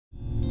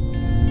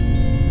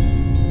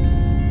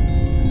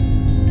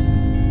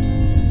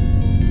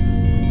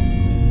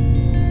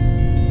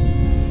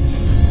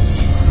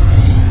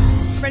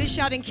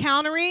shout,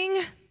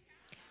 encountering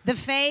the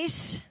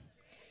face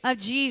of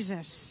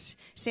Jesus.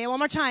 Say it one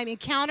more time.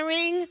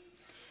 Encountering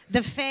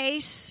the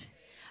face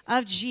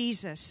of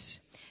Jesus.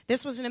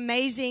 This was an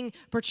amazing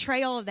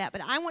portrayal of that. But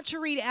I want to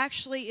read,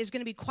 actually, is going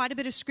to be quite a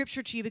bit of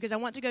scripture to you because I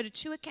want to go to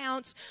two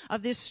accounts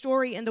of this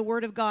story in the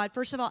Word of God.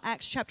 First of all,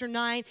 Acts chapter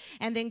 9,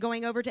 and then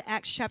going over to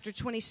Acts chapter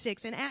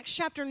 26. In Acts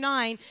chapter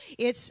 9,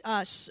 it's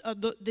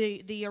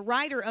the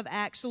writer of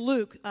Acts,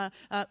 Luke,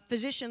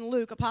 physician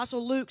Luke,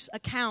 Apostle Luke's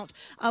account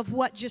of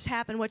what just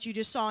happened, what you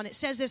just saw. And it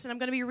says this, and I'm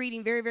going to be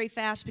reading very, very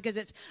fast because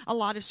it's a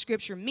lot of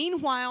scripture.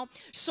 Meanwhile,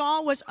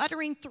 Saul was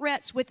uttering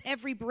threats with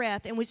every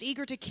breath and was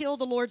eager to kill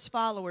the Lord's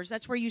followers.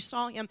 That's where you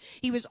saw him.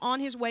 He was on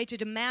his way to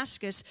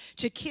Damascus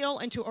to kill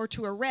and to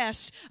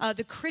arrest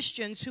the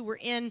Christians who were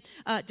in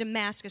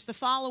Damascus, the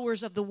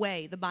followers of the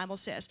way, the Bible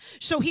says.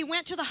 So he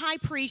went to the high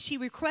priest. He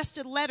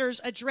requested letters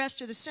addressed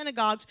to the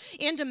synagogues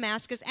in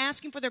Damascus,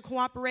 asking for their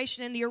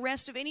cooperation in the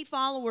arrest of any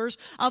followers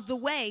of the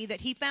way that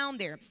he found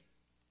there.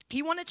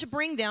 He wanted to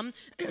bring them,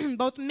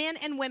 both men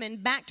and women,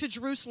 back to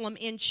Jerusalem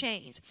in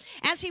chains.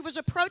 As he was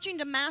approaching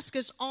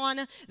Damascus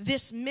on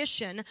this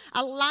mission,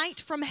 a light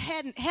from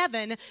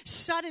heaven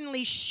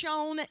suddenly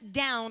shone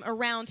down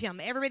around him.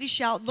 Everybody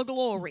shout, the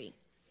glory.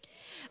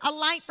 A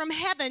light from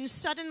heaven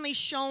suddenly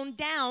shone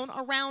down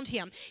around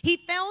him. He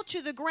fell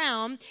to the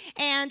ground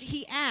and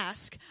he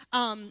asked,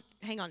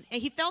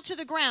 He fell to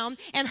the ground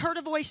and heard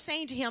a voice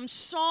saying to him,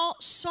 Saul,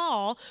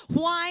 Saul,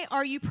 why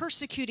are you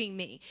persecuting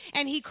me?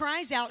 And he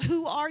cries out,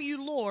 who are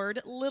you, Lord,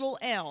 little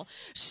L?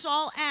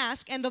 Saul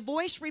asked, and the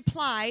voice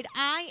replied,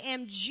 I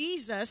am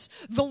Jesus,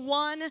 the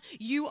one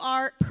you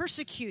are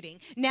persecuting.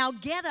 Now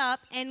get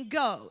up and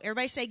go.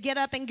 Everybody say, get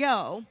up and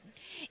go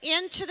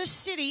into the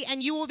city,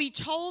 and you will be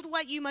told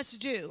what you must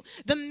do.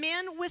 The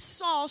men with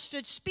Saul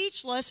stood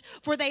speechless,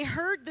 for they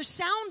heard the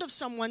sound of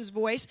someone's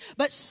voice,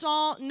 but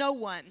saw no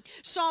one.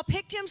 Saul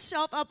picked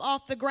himself up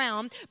off the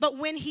ground, but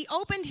when he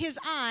opened his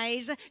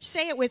eyes,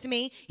 say it with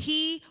me,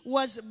 he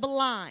was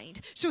blind.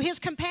 So his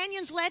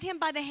companions led him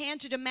by the hand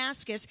to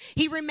Damascus.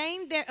 He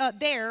remained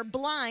there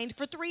blind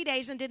for 3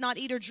 days and did not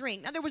eat or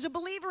drink. Now there was a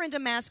believer in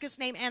Damascus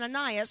named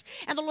Ananias,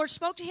 and the Lord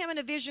spoke to him in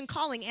a vision,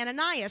 calling,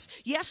 Ananias.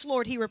 Yes,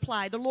 Lord, he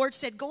replied. The Lord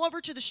said, go over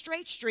to the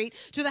straight street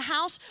to the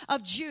house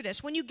of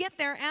Judas. When you get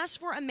there, ask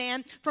for a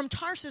man from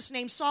Tarsus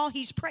named Saul.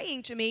 He's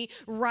praying to me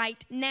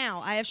right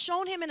now. I have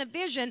shown him in a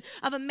vision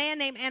of a man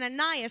named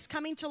Ananias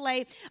coming to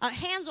lay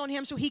hands on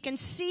him so he can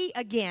see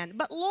again.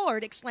 But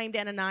Lord, exclaimed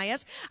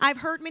Ananias, I've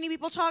heard many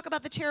people talk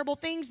about the terrible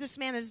things this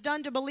man has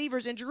done to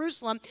believers in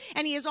Jerusalem,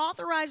 and he is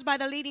authorized by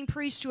the leading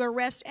priest to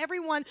arrest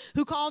everyone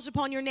who calls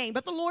upon your name.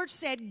 But the Lord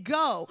said,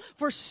 go,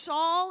 for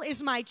Saul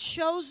is my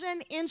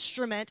chosen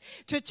instrument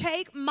to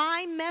take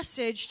my message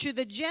to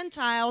the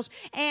Gentiles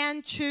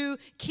and to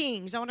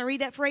kings. I want to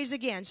read that phrase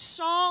again.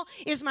 Saul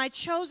is my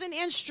chosen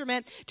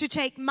instrument to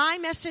take my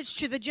message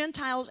to the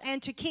Gentiles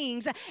and to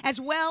kings, as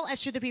well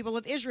as to the people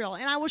of Israel.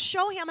 And I will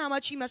show him how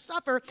much he must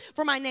suffer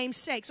for my name's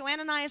sake. So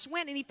Ananias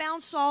went and he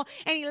found Saul,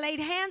 and he laid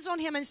hands on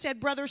him and said,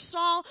 Brother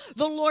Saul,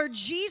 the Lord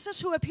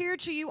Jesus who appeared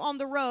to you on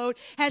the road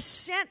has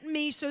sent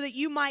me so that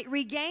you might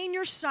regain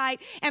your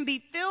sight and be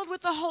filled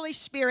with the Holy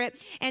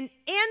Spirit. And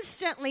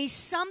instantly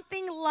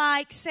something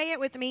like, say it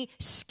with me,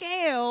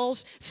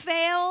 scales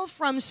fell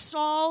from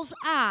Saul's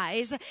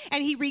eyes,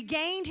 and he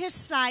regained his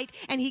sight,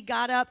 and he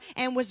got up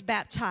and was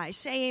baptized.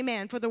 Say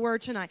amen for the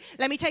word tonight.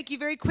 Let me take you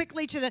very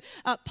quickly to the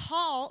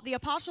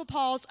Apostle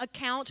Paul's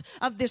account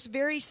of this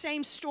very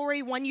same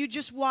story, one you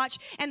just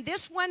watched. And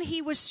this one,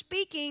 he was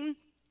speaking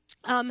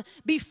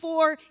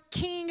before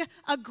King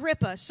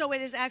Agrippa. So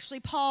it is actually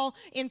Paul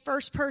in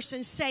first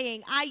person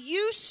saying, I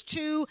used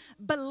to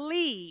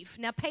believe.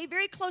 Now pay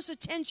very close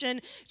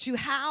attention to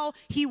how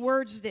he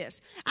words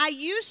this. I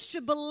used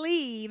to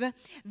believe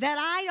that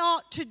I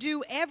ought to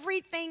do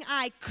everything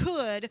I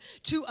could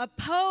to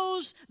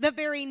oppose the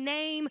very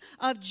name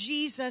of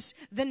Jesus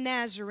the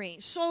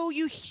Nazarene. So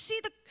you see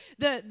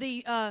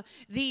the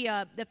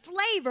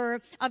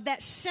flavor of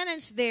that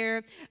sentence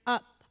there.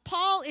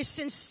 Paul is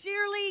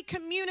sincerely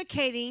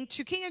communicating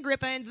to King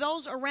Agrippa and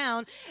those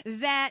around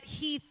that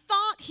he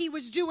thought he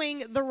was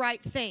doing the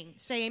right thing.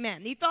 Say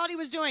amen. He thought he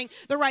was doing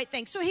the right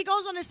thing. So he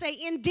goes on to say,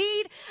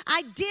 indeed,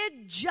 I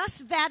did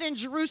just that in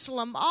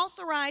Jerusalem,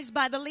 authorized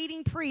by the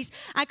leading priest.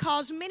 I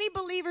caused many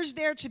believers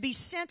there to be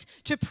sent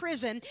to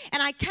prison,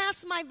 and I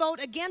cast my vote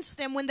against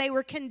them when they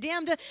were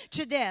condemned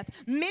to death.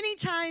 Many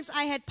times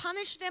I had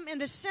punished them in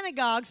the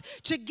synagogues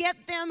to get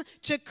them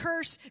to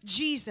curse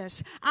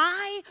Jesus.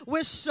 I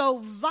was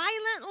so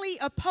violently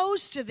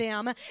opposed to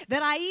them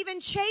that I even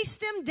chased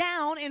them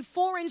down in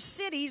foreign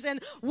cities.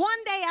 And one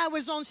day I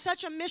was on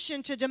such a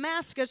mission to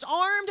Damascus,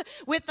 armed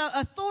with the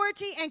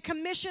authority and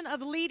commission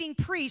of leading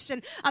priests.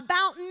 And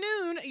about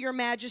noon, Your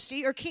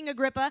Majesty, or King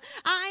Agrippa,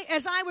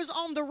 as I was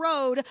on the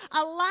road,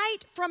 a light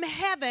from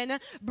heaven,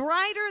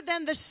 brighter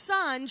than the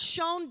sun,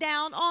 shone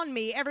down on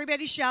me.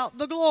 Everybody shout,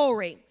 the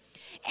glory.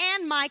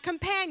 and my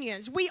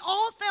companions. We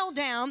all fell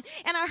down,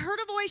 and I heard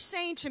a voice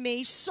saying to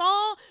me,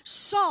 Saul,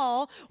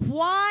 Saul,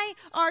 why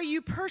are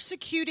you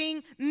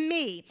persecuting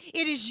me?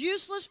 It is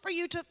useless for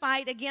you to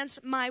fight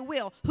against my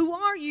will. Who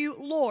are you,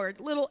 Lord?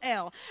 Little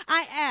L.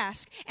 I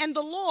asked, and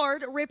the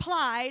Lord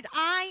replied,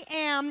 I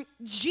am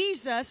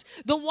Jesus,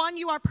 the one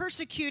you are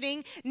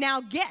persecuting.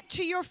 Now get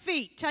to your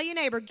feet. Tell your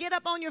neighbor, get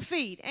up on your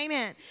feet.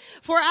 Amen.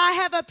 For I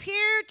have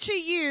appeared to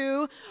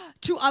you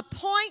to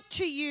appoint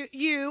to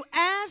you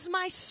as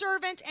my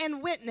servant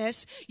and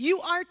witness.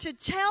 You are to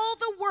tell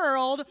the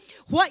world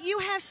what you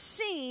have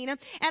seen,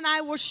 and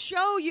I will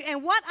show you,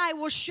 and what I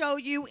will show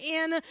you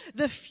in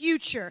the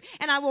future.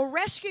 And I will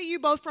rescue you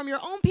both from your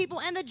own people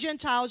and the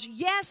Gentiles.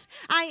 Yes,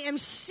 I am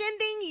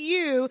sending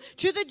you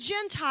to the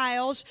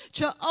Gentiles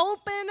to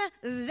open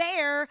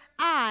their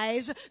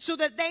eyes so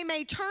that they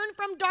may turn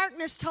from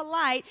darkness to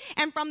light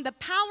and from the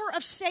power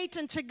of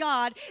Satan to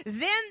God.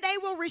 Then they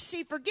will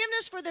receive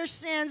forgiveness for their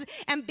sins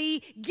and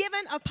be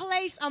given a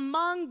place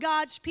among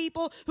God's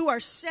people who are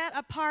set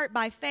apart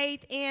by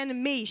faith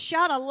in me.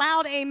 Shout a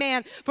loud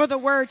amen for the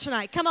word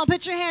tonight. Come on,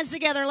 put your hands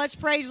together and let's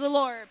praise the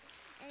Lord.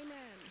 Amen.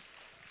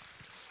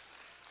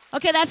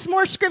 Okay, that's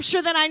more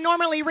scripture than I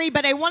normally read,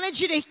 but I wanted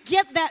you to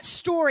get that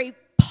story.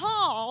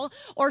 Paul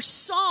or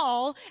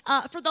Saul,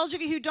 for those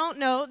of you who don't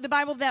know the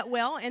Bible that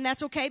well, and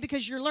that's okay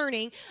because you're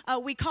learning,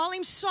 we call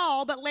him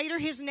Saul, but later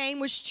his name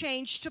was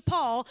changed to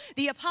Paul,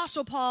 the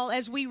Apostle Paul,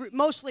 as we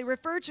mostly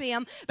refer to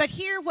him. But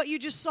here, what you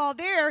just saw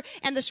there,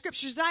 and the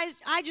scriptures that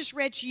I just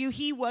read to you,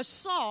 he was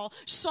Saul,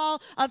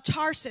 Saul of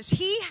Tarsus.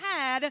 He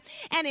had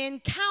an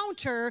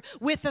encounter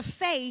with the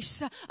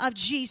face of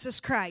Jesus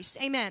Christ.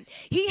 Amen.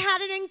 He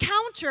had an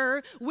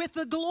encounter with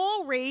the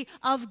glory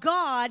of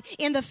God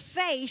in the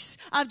face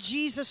of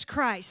Jesus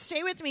Christ.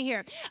 Stay with me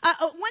here.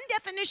 One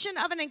definition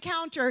of an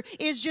encounter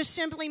is just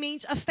simply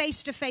means a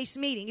face-to-face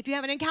meeting. If you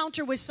have an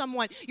encounter with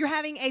someone, you're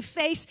having a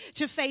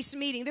face-to-face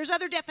meeting. There's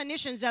other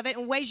definitions of it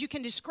and ways you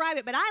can describe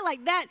it, but I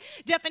like that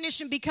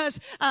definition because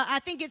I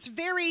think it's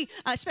very,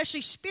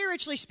 especially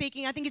spiritually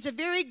speaking, I think it's a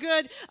very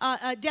good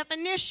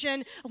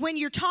definition when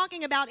you're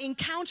talking about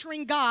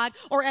encountering God,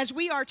 or as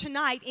we are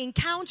tonight,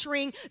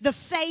 encountering the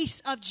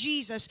face of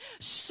Jesus.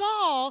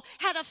 Saul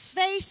had a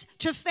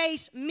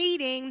face-to-face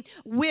meeting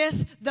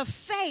with the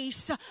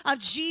face of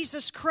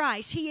Jesus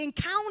Christ. He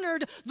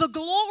encountered the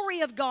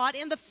glory of God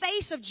in the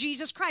face of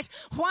Jesus Christ.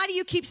 Why do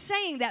you keep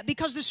saying that?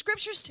 Because the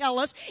scriptures tell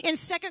us in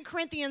 2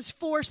 Corinthians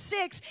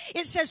 4:6,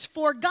 it says,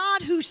 for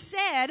God who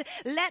said,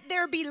 let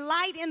there be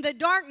light in the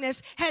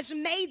darkness, has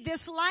made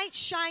this light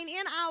shine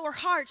in our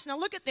hearts. Now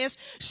look at this.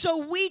 So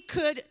we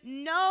could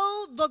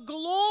know the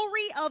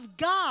glory of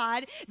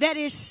God that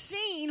is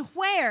seen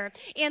where?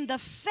 In the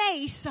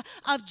face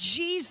of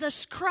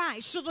Jesus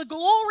Christ. So the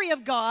glory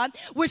of God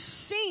was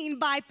seen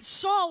by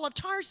Saul of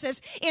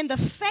Tarsus in the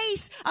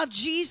face of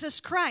Jesus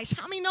Christ.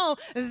 How many know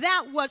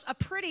that was a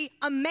pretty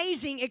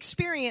amazing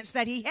experience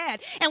that he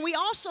had? And we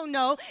also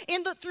know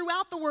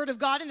throughout the Word of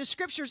God in the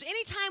Scriptures,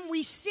 anytime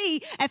we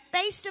see a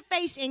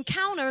face-to-face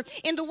encounter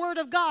in the Word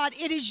of God,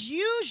 it is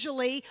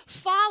usually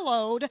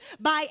followed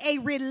by a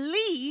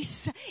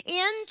release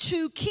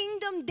into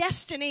kingdom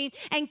destiny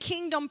and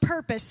kingdom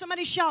purpose.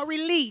 Somebody shout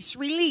release,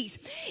 release.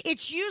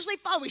 It's usually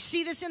followed. We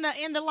see this in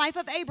the life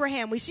of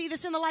Abraham. We see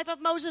this in the life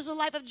of Moses, the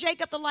life of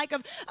Jacob, the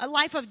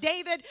life of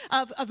David,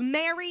 of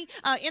Mary.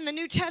 In the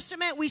New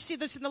Testament, we see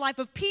this in the life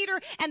of Peter,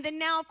 and then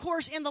now, of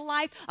course, in the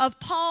life of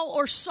Paul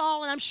or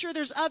Saul, and I'm sure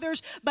there's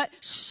others. But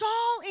Saul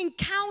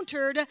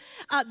encountered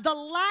the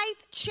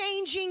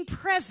life-changing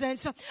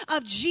presence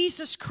of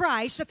Jesus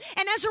Christ,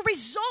 and as a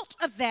result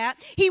of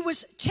that, he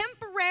was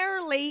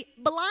temporarily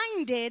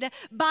blinded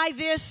by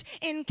this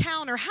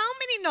encounter. How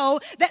many know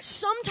that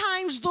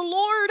sometimes the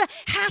Lord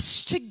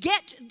has to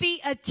get the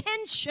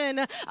attention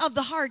of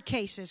the hard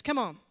cases? Come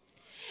on.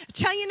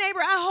 Tell your neighbor,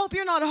 I hope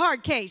you're not a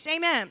hard case.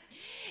 Amen.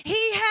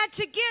 He had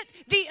to get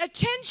the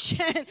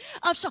attention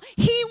of Saul.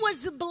 He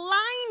was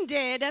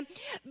blinded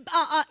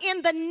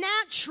in the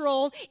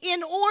natural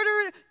in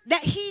order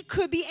that he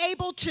could be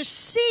able to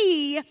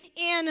see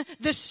in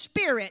the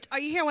spirit. Are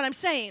you hearing what I'm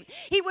saying?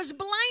 He was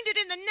blinded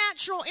in the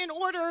natural in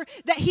order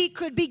that he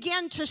could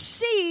begin to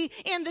see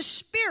in the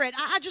spirit.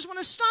 I just want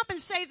to stop and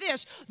say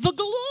this. The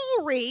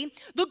glory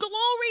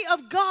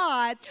of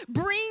God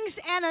brings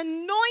an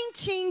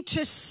anointing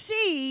to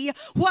see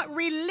what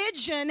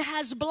religion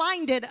has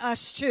blinded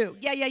us to.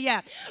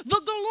 Yeah.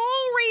 The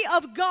glory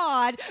of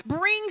God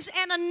brings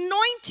an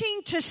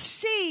anointing to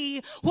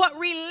see what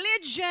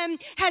religion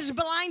has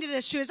blinded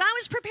us to. As I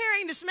was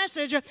preparing this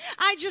message,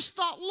 I just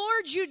thought,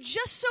 Lord, you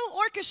just so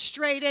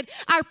orchestrated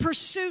our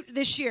pursuit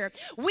this year.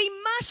 We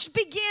must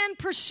begin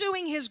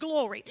pursuing His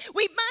glory.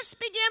 We must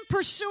begin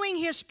pursuing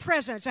His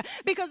presence,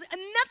 because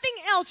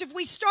nothing else, if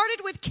we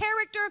started with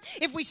character,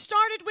 if we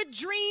started with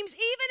dreams,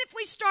 even if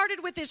we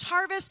started with this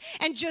harvest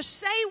and just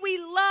say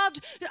we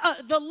loved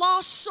the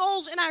lost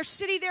souls in our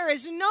city, there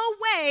is no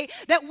way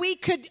that we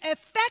could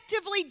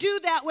effectively do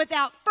that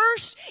without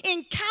first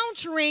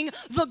encountering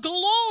the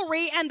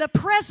glory and the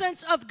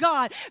presence of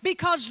God,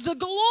 because the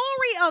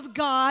glory of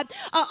God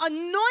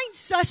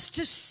anoints us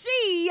to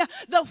see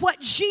what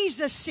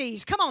Jesus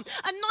sees. Come on,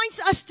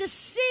 anoints us to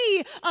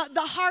see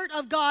the heart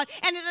of God,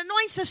 and it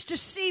anoints us to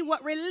see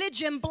what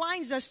religion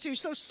blinds us to.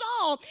 So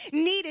Saul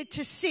needed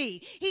to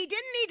see. He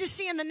didn't need to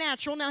see in the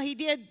natural. Now he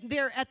did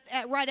there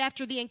right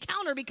after the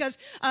encounter, because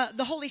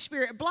the Holy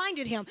Spirit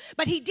blinded him.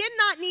 But he did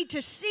not need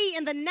to see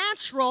in the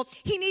natural.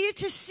 He needed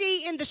to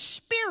see in the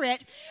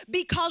spirit,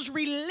 because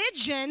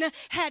religion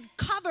had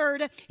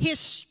covered his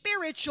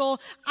spiritual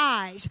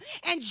eyes.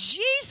 And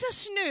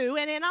Jesus knew,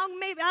 and I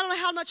don't know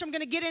how much I'm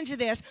going to get into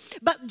this,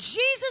 but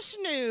Jesus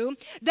knew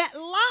that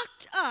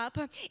locked up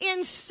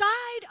inside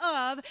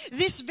of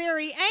this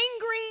very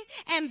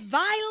angry and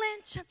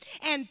violent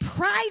and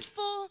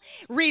prideful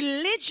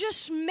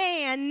religious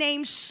man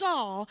named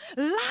Saul,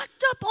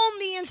 locked up on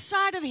the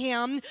inside of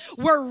him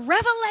were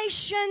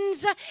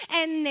revelations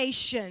and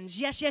nations.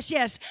 Yes, yes,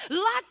 yes.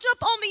 Locked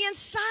up on the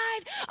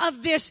inside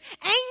of this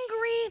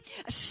angry,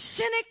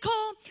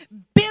 cynical,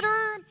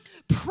 bitter,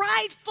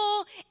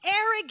 prideful,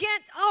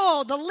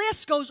 arrogant, the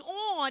list goes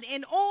on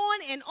and on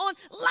and on.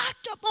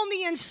 Locked up on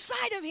the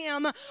inside of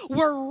him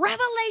were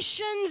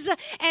revelations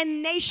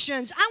and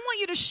nations. I want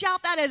you to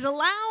shout that as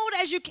loud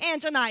as you can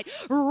tonight.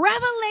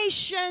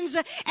 Revelations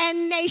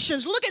and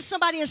nations. Look at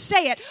somebody and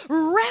say it.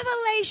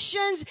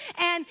 Revelations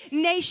and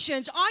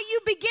nations. Are you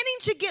beginning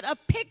to get a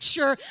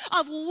picture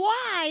of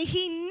why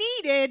he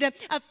needed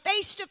a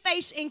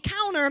face-to-face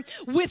encounter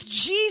with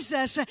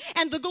Jesus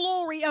and the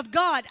glory of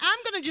God? I'm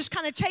going to just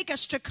kind of take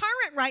us to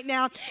current right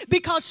now,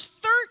 because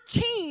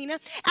 13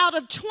 out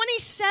of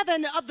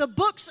 27 of the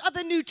books of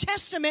the New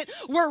Testament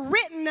were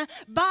written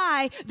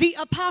by the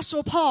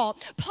Apostle Paul.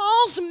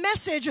 Paul's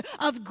message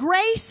of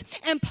grace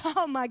and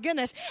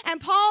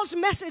Paul's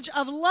message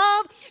of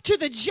love to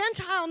the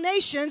Gentile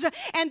nations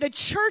and the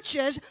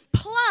churches,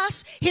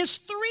 plus his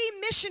 3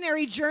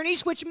 missionary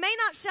journeys, which may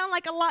not sound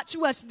like a lot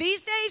to us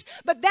these days,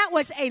 but that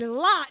was a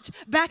lot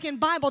back in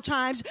Bible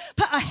times,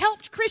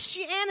 helped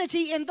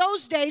Christianity in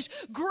those days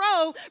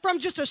grow from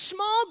just a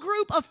small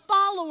group of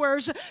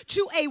followers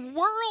to a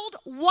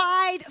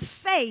worldwide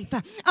faith.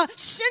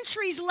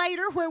 Centuries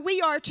later, where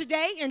we are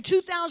today in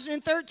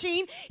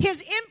 2013,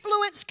 his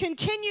influence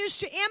continues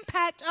to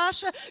impact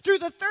us through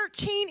the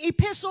 13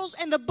 epistles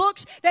and the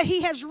books that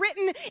he has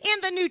written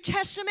in the New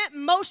Testament.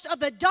 Most of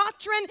the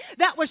doctrine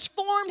that was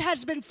formed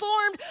has been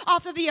formed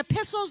off of the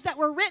epistles that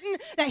were written,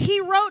 that he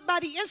wrote by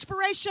the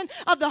inspiration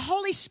of the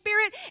Holy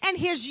Spirit, and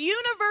his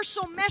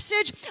universal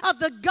message of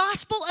the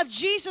gospel of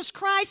Jesus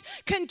Christ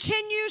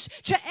continues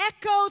to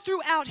echo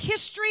throughout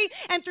history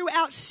and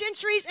throughout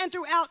centuries and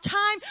throughout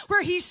time,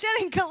 where he said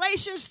in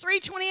Galatians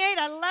 3:28,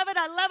 I love it,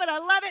 I love it, I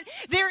love it,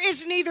 there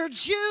is neither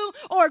Jew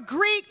or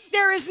Greek,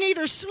 there is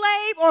neither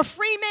slave or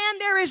free man,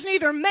 there is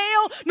neither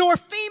male nor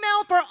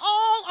female, for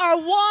all are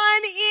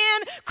one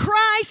in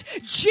Christ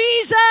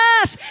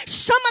Jesus.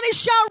 Somebody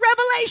shout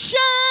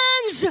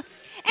revelations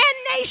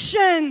and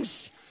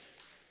nations.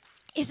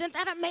 Isn't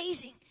that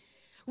amazing?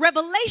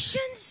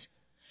 Revelations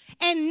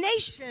and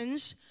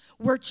nations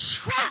were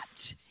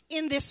trapped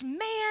in this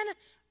man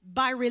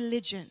by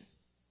religion.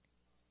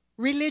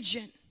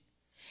 Religion.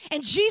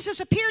 And Jesus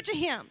appeared to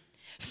him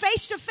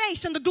face to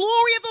face, and the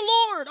glory of the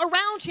Lord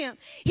around him.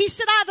 He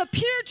said, I have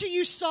appeared to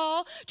you,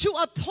 Saul, to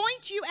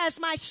appoint you as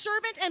my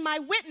servant and my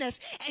witness.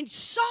 And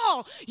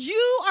Saul,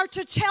 you are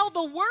to tell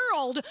the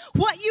world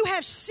what you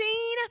have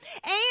seen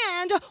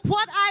and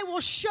what I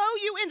will show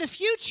you in the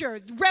future,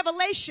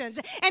 Revelations.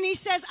 And he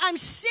says, I'm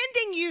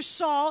sending you,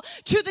 Saul,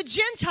 to the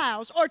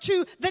Gentiles, or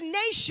to the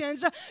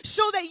nations,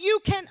 so that you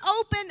can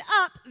open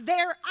up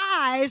their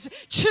eyes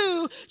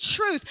to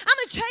truth. I'm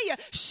going to tell you,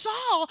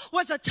 Saul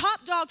was a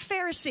top dog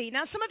Pharisee.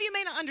 Now, some of you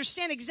may not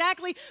understand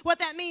exactly what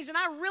that means, and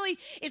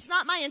it's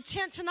not my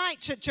intent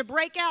tonight to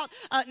break out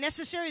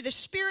necessarily the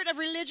spirit of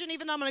religion,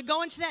 even though I'm going to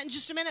go into that in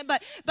just a minute,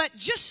 but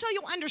just so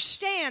you'll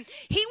understand,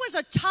 he was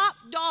a top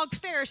dog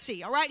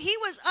Pharisee, all right? He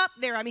was up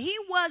there. I mean, he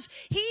was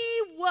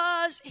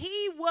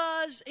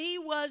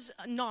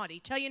naughty.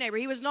 Tell your neighbor,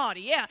 he was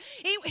naughty, yeah.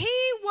 He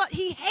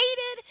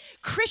hated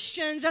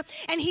Christians,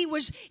 and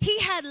he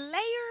had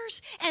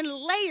layers and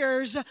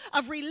layers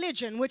of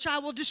religion, which I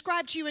will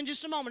describe to you in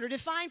just a moment, or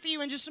define for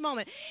you in just a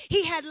moment.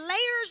 He had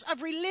layers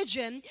of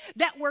religion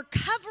that were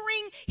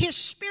covering his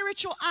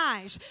spiritual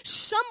eyes.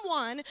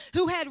 Someone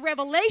who had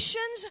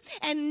revelations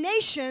and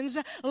nations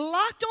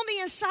locked on the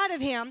inside of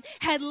him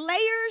had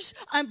layers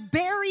and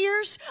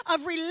barriers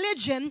of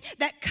religion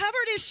that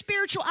covered his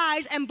spiritual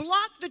eyes and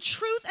blocked the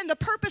truth and the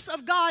purpose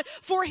of God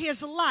for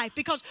his life.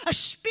 Because a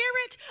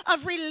spirit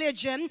of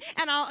religion,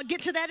 and I'll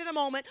get to that in a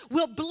moment,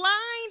 will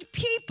blind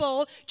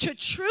people to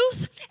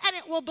truth, and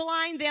it will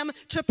blind them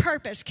to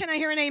purpose. Can I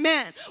hear an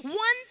amen? One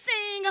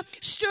thing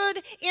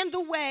stood in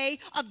the way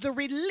of the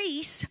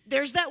release,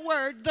 there's that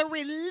word, the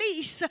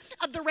release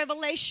of the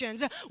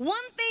revelations.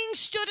 One thing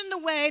stood in the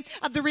way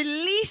of the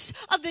release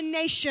of the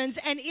nations,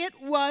 and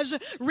it was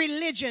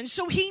religion.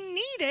 So he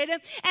needed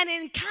an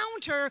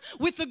encounter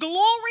with the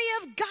glory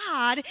of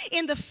God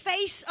in the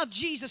face of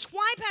Jesus.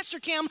 Why, Pastor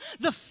Kim?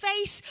 The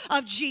face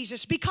of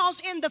Jesus.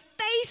 Because in the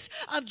face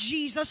of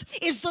Jesus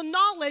is the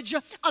knowledge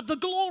of the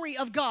glory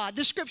of God.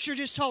 The scripture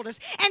just told us.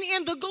 And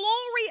in the glory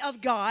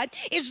of God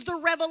is the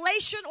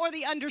revelation or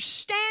the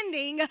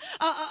understanding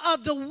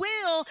of the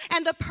will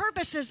and the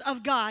purposes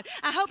of God.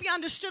 I hope you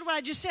understood what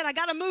I just said. I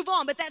got to move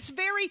on, but that's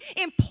very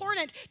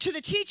important to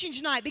the teaching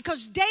tonight,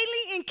 because daily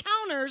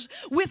encounters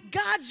with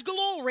God's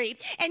glory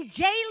and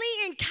daily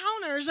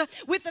encounters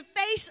with the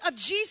face of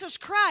Jesus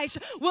Christ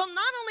will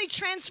not only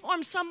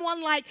transform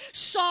someone like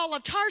Saul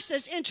of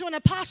Tarsus into an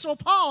apostle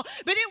Paul,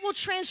 but it will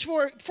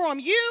transform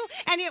you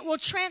and it will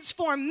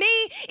transform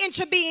me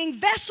into being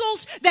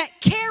vessels that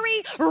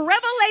carry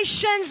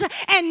revelations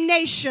and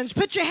nations.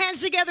 Put your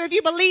hands together if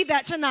you believe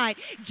that tonight.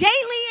 Daily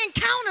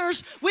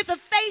encounters with the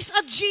face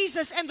of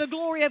Jesus and the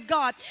glory of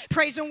God.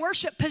 Praise and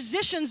worship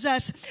positions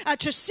us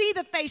to see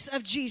the face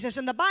of Jesus.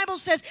 And the Bible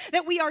says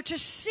that we are to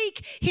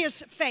seek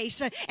his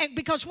face. And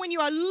because when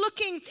you are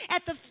looking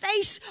at the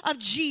face of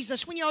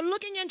Jesus, when you are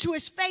looking into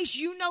his face,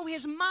 you know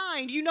his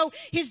mind, you know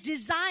his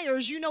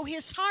desires, you know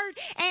his heart,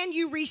 and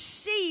you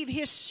receive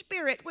his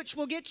spirit, which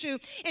we'll get to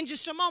in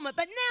just a moment.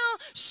 But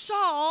now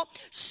Saul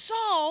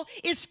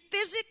is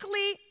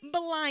physically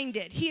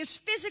blinded. He is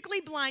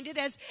physically blinded,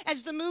 as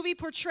the movie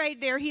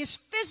portrayed there. He is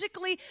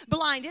physically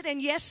blinded,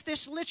 and yes,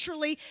 this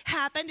literally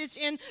happened. It's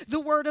in the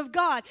Word of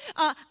God.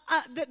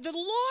 The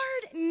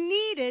Lord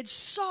needed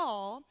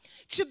Saul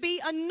to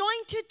be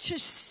anointed to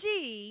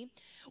see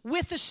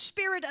with the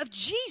spirit of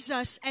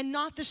Jesus and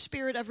not the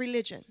spirit of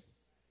religion.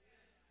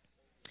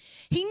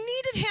 He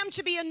needed him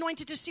to be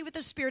anointed to see with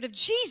the spirit of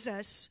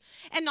Jesus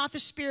and not the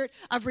spirit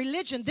of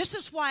religion. This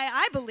is why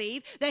I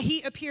believe that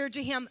he appeared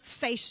to him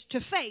face to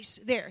face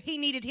there. He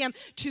needed him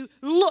to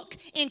look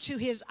into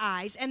his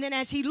eyes. And then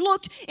as he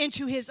looked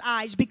into his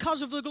eyes,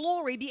 because of the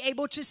glory, be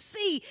able to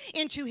see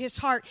into his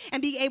heart and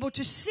be able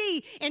to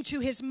see into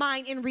his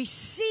mind and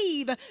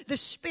receive the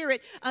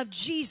spirit of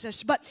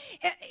Jesus. But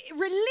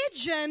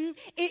religion,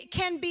 it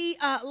can be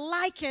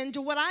likened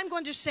to what I'm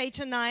going to say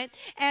tonight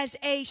as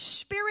a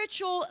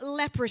spiritual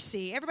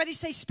leprosy. Everybody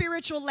say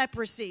spiritual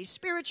leprosy.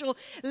 Spiritual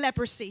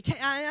leprosy.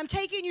 I'm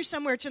taking you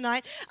somewhere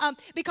tonight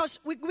because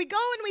we go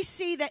and we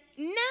see that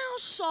now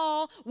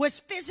Saul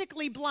was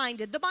physically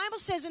blinded. The Bible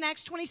says in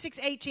Acts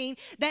 26:18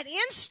 that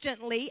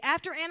instantly,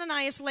 after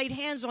Ananias laid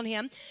hands on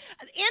him,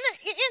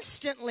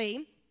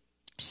 instantly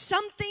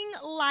something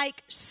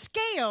like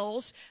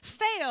scales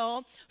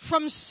fell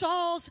from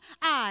Saul's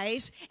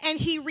eyes and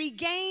he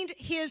regained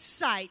his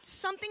sight.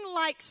 Something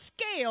like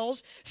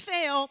scales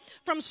fell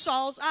from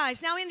Saul's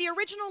eyes. Now, in the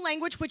original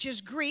language, which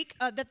is Greek,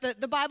 that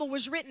the Bible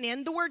was written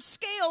in, the word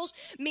scales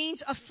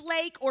means a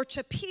flake or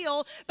to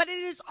peel, but it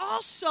is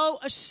also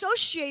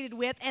associated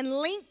with and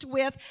linked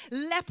with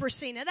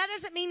leprosy. Now, that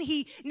doesn't mean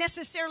he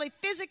necessarily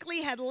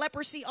physically had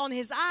leprosy on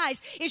his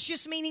eyes. It's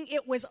just meaning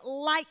it was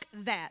like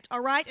that,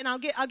 all right? And I'll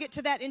get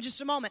to that in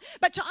just a moment.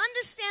 But to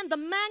understand the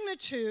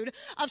magnitude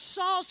of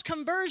Saul's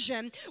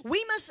conversion,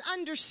 we must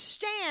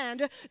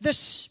understand the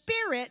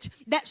spirit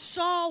that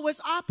Saul was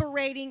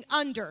operating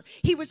under.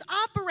 He was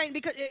operating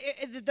because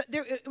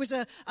it was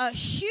a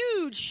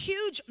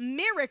huge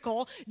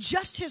miracle,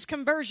 just his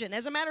conversion.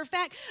 As a matter of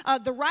fact,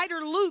 the writer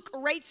Luke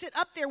rates it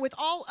up there with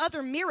all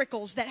other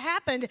miracles that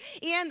happened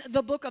in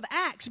the book of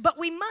Acts. But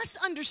we must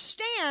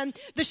understand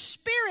the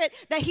spirit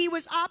that he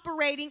was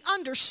operating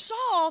under.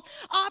 Saul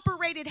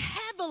operated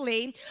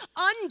heavily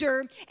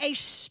under a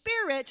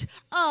spirit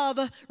of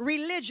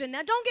religion.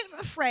 Now, don't get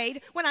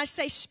afraid when I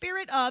say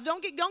spirit of.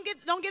 Don't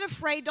get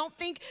afraid. Don't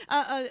think,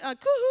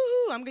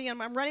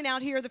 I'm running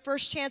out here the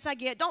first chance I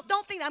get.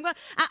 Don't think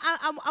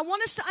I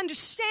want us to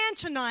understand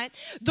tonight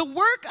the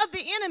work of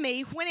the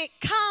enemy when it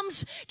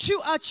comes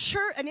to a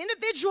church, an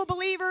individual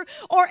believer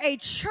or a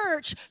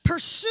church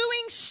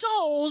pursuing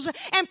souls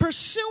and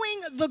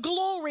pursuing the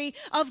glory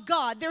of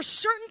God. There's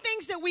certain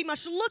things that we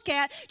must look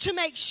at to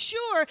make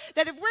sure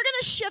that if we're going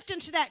to shift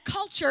into that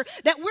culture,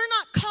 that we're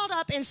not caught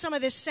up in some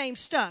of this same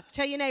stuff.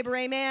 Tell your neighbor,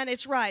 amen.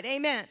 It's right,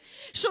 amen.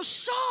 So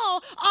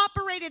Saul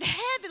operated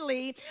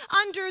heavily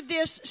under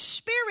this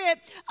spirit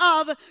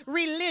of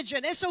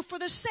religion. And so for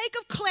the sake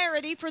of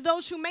clarity, for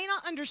those who may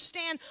not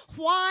understand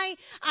why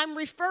I'm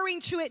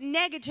referring to it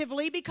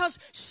negatively, because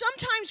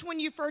sometimes when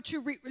you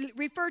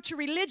refer to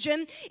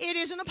religion, it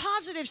is in a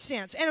positive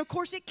sense. And of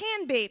course it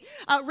can be.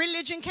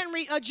 Religion can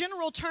be a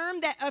general term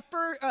that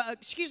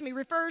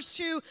refers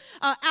to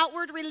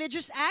outward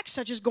religious acts,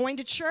 such as going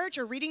to church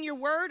or reading your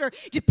word or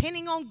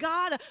depending on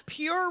God. A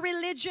pure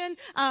religion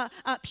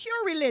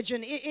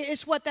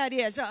is what that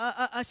is,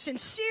 a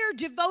sincere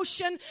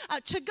devotion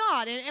to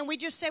God. And we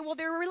just say, well,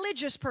 they're a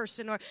religious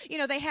person, or,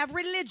 they have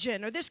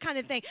religion, or this kind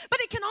of thing. But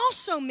it can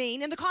also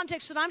mean, in the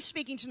context that I'm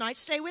speaking tonight,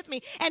 stay with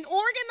me, an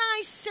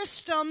organized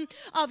system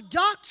of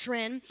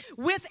doctrine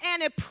with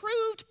an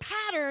approved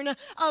pattern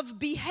of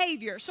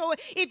behavior. So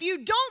if you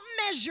don't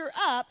measure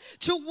up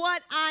to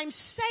what I'm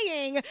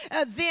saying,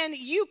 then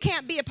you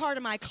can't be a part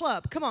of my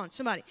club. Come on,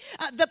 somebody.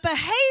 The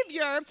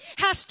behavior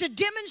has to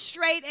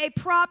demonstrate a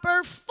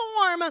proper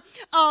form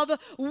of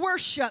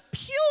worship.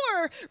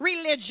 Pure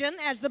religion,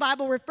 as the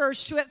Bible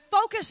refers to it,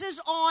 focuses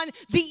on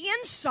the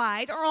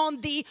inside or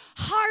on the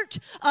heart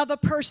of a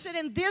person,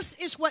 and this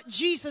is what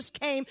Jesus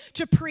came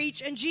to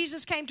preach and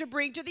Jesus came to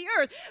bring to the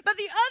earth. But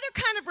the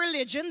other kind of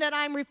religion that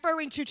I'm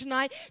referring to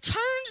tonight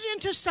turns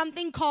into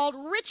something called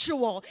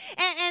ritual,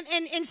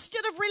 and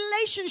instead of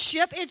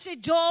relationship, it's a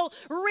dull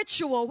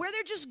ritual where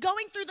they're just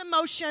going through the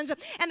motions,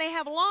 and they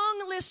have a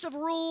long list of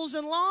rules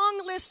and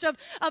long list of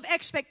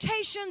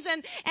expectations,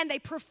 and they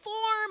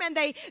perform, and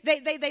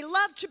they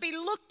love to be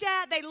looked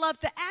at, they love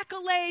the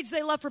accolades,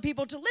 they love for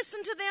people to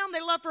listen to them,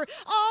 they love for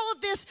all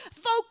of this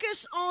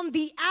focus on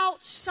the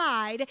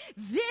outside.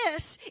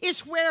 This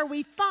is where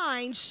we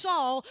find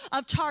Saul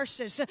of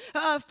Tarsus.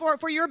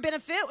 For your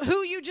benefit,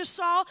 who you just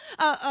saw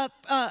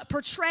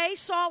portray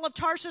Saul of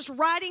Tarsus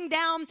riding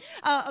down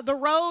the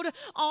road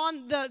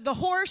on the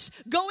horse,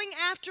 going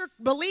after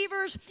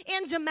believers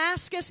in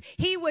Damascus.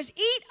 He was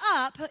eat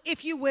up,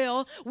 if you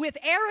will, with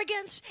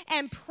arrogance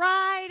and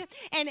pride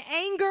and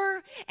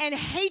anger and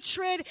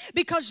hatred,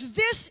 because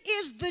this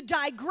is the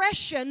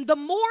digression. The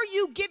more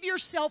you give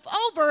yourself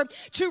over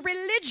to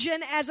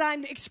religion, as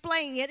I'm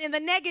explaining it, in the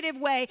negative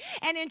way,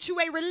 and into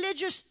a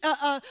religious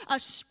a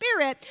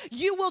spirit,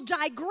 you will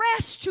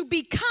digress to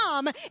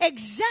become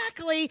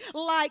exactly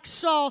like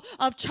Saul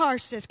of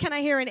Tarsus. Can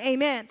I hear an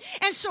amen?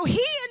 And so he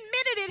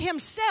admitted it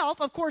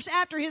himself, of course,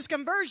 after his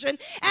conversion.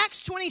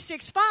 Acts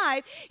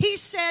 26:5, he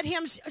said,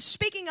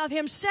 speaking of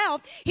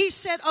himself, he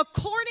said,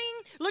 according,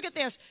 look at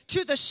this,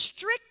 to the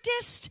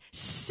strictest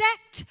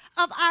sect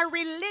of our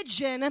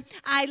religion,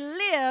 I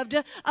lived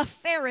a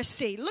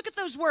Pharisee. Look at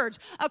those words.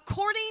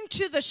 According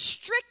to the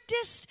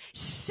strictest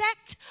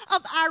sect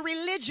of our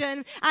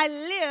religion, I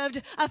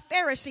lived a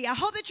Pharisee. I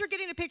hope that you're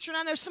getting a picture, and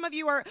I know some of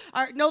you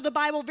know the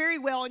Bible very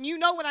well, and you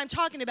know what I'm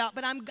talking about,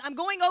 but I'm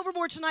going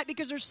overboard tonight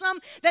because there's some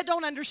that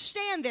don't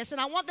understand this, and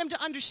I want them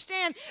to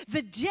understand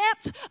the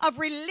depth of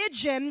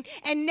religion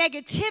and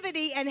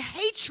negativity and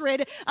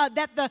hatred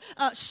that the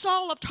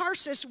Saul of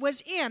Tarsus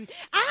was in.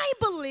 I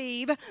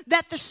believe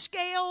that the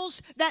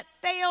scales that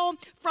fell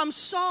from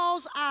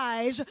Saul's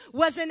eyes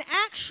was an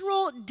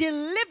actual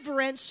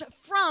deliverance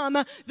from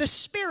the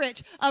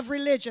spirit of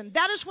religion.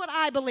 That is what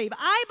I believe.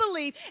 I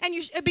believe, and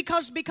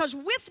because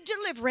with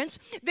deliverance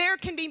there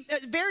can be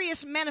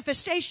various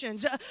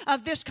manifestations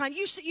of this kind.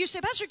 You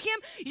say, Pastor Kim,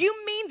 you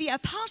mean the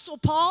Apostle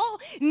Paul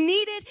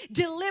needed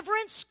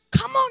deliverance?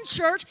 Come on,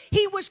 church.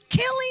 He was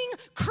killing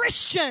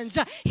Christians.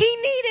 He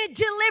needed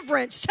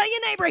deliverance. Tell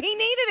your neighbor, he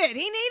needed it.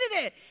 He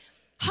needed it.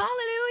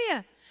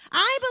 Hallelujah.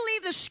 I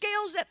believe the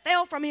scales that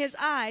fell from his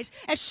eyes,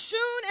 as soon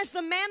as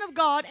the man of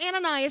God,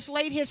 Ananias,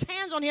 laid his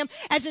hands on him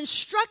as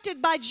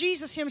instructed by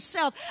Jesus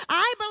himself,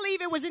 I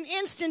believe it was an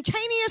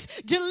instantaneous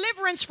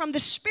deliverance from the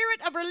spirit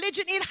of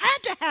religion. It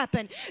had to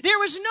happen. There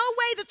was no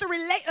way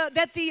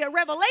that the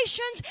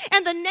revelations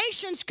and the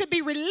nations could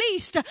be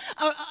released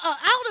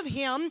out of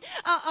him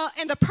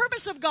and the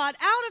purpose of God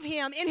out of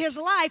him in his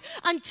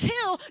life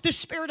until the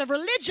spirit of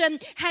religion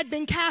had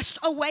been cast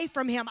away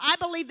from him. I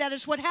believe that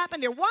is what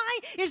happened there. Why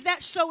is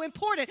that so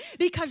important?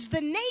 Because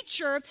the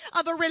nature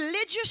of a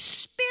religious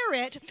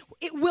spirit,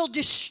 it will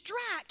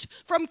distract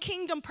from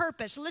kingdom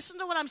purpose. Listen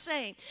to what I'm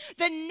saying.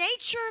 The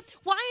nature,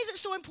 why is it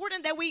so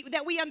important that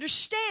we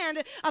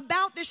understand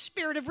about this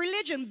spirit of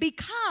religion?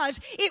 Because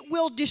it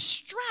will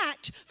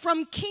distract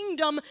from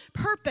kingdom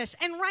purpose.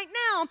 And right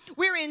now,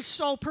 we're in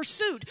soul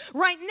pursuit.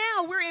 Right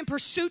now, we're in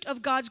pursuit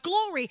of God's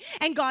glory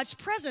and God's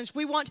presence.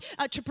 We want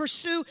to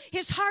pursue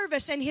his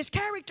harvest and his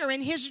character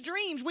and his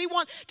dreams. We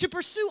want to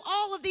pursue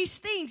all of these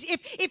things.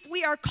 If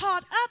we are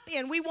caught up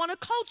in, we want a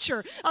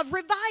culture of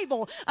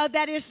revival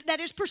that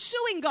is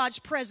pursuing God's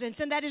presence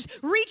and that is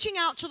reaching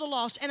out to the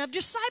lost, and of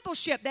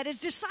discipleship that is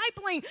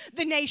discipling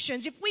the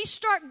nations. If we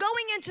start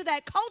going into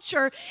that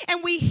culture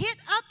and we hit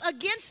up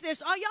against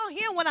this, are y'all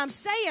hearing what I'm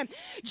saying?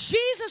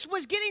 Jesus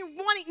was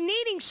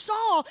needing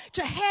Saul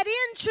to head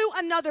into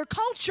another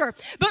culture,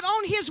 but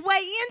on his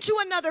way into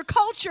another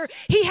culture,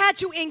 he had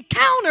to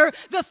encounter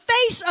the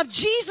face of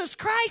Jesus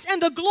Christ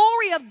and the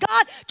glory of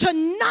God to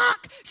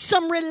knock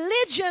some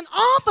religion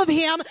off of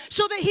him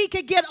so that he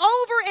could get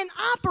over and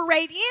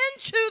operate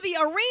into the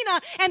arena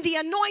and the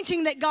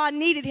anointing that God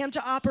needed him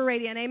to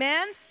operate in.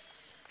 Amen?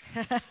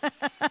 Woo!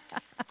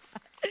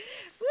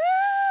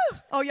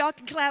 Oh, y'all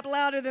can clap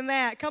louder than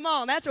that. Come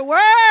on, that's a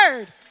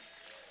word.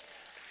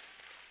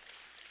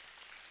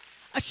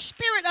 A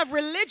spirit spirit of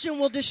religion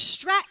will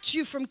distract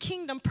you from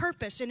kingdom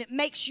purpose, and it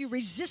makes you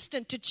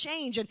resistant to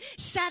change and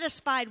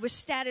satisfied with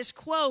status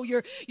quo.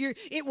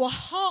 It will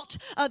halt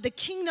the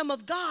kingdom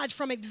of God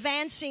from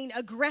advancing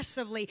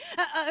aggressively.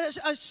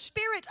 A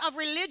spirit of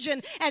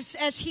religion,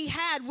 as he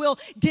had, will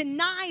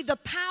deny the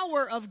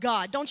power of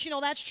God. Don't you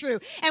know that's true?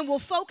 And will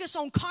focus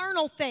on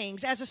carnal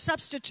things as a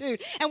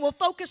substitute, and will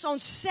focus on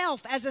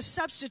self as a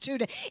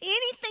substitute.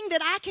 Anything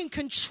that I can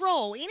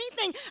control,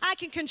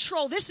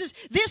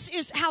 this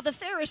is how the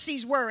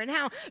Pharisees were and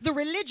how the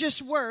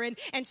religious were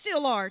and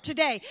still are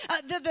today.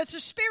 The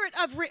spirit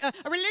of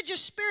a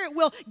religious spirit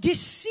will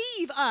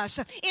deceive us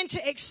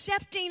into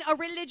accepting a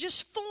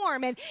religious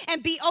form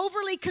and be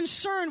overly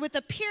concerned with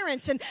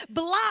appearance and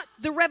block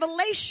the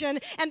revelation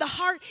and the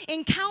heart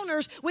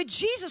encounters with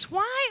Jesus.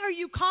 Why are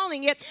you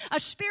calling it a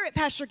spirit,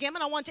 Pastor Kim?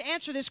 And I want to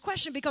answer this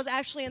question because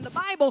actually in the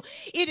Bible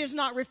it is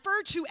not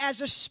referred to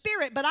as a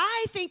spirit, but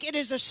I think it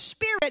is a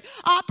spirit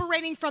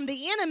operating from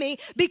the enemy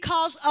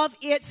because of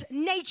its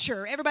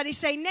nature. Everybody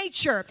say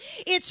nature.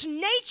 Its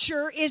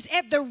nature is,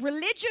 the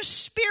religious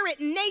spirit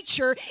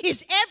nature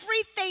is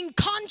everything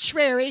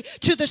contrary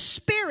to the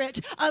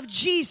spirit of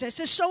Jesus.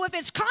 And so if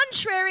it's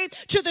contrary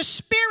to the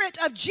spirit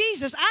of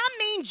Jesus, I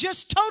mean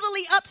just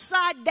totally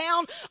upside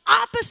down,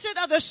 opposite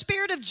of the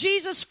spirit of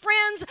Jesus,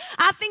 friends,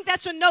 I think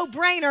that's a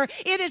no-brainer.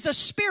 It is a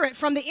spirit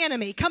from the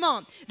enemy. Come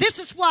on. This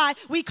is why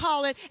we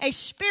call it a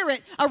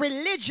spirit, a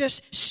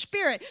religious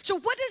spirit. So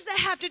what does that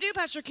have to do,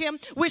 Pastor Kim,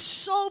 with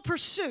soul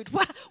pursuit?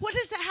 What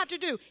does that have to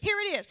do? Here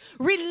it is.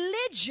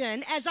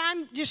 Religion, as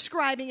I'm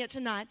describing it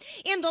tonight,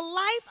 in the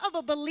life of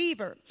a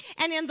believer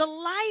and in the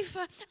life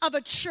of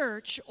a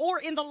church, or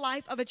in the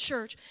life of a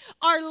church,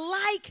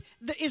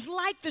 is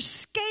like the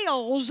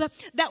scales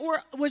that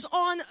was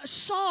on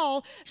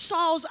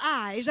Saul's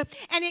eyes,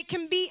 and it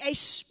can be a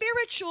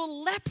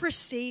spiritual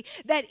leprosy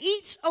that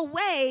eats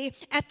away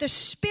at the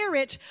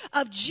spirit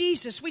of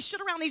Jesus. We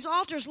stood around these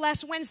altars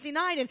last Wednesday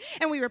night,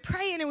 and we were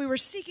praying and we were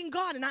seeking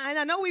God, and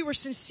I know we were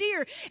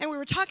sincere, and we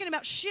were talking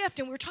about shift,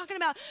 and we were talking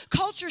about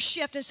culture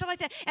shift and stuff like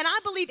that. And I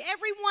believe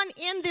everyone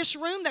in this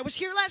room that was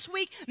here last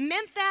week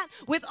meant that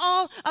with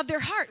all of their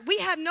heart. We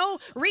have no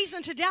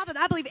reason to doubt that.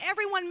 I believe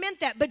everyone meant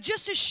that. But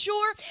just as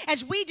sure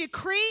as we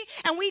decree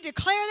and we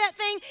declare that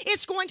thing,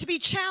 it's going to be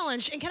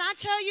challenged. And can I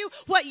tell you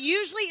what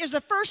usually is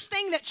the first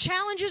thing that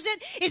challenges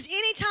it is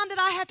anytime that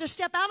I have to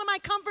step out of my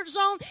comfort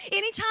zone,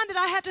 anytime that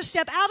I have to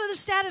step out of the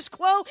status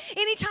quo,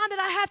 anytime that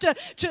I have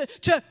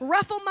to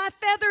ruffle my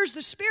feathers,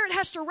 the Spirit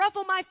has to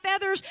ruffle my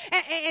feathers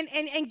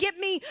and get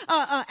me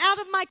out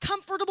of my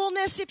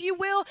comfortableness, if you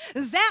will.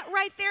 That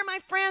right there, my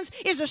friends,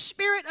 is a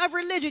spirit of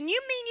religion.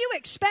 You mean you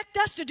expect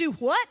us to do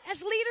what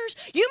as leaders?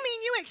 You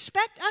mean you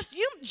expect us,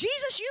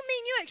 Jesus, you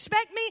mean you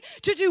expect me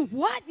to do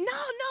what? No.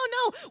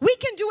 We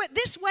can do it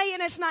this way,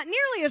 and it's not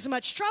nearly as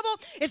much trouble.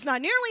 It's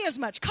not nearly as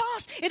much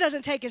cost. It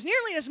doesn't take as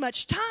nearly as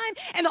much time.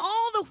 And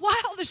all the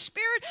while, the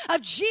Spirit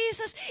of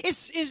Jesus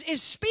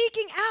is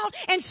speaking out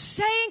and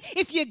saying,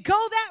 if you go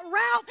that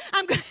route,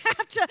 I'm going to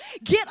have to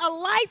get a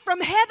light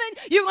from heaven.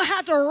 You're going to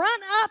have to run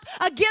up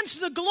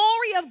against the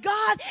glory of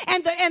God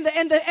and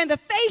the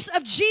face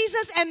of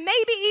Jesus, and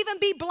maybe even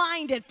be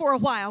blinded for a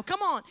while.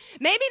 Come on.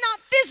 Maybe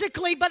not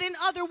physically, but in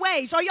other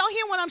ways. Are y'all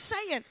hearing what I'm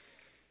saying?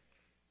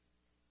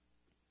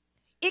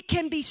 It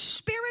can be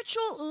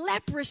spiritual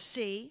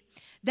leprosy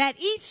that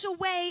eats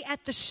away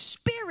at the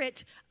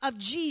spirit of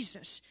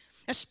Jesus.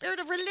 A spirit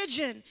of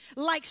religion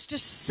likes to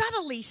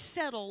subtly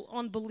settle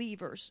on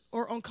believers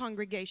or on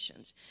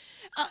congregations,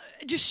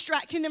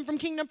 distracting them from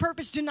kingdom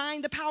purpose,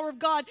 denying the power of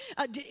God,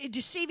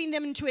 deceiving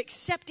them into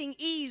accepting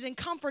ease and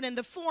comfort and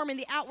the form and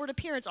the outward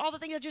appearance, all the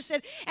things I just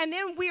said. And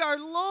then we are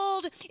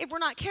lulled, if we're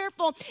not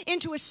careful,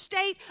 into a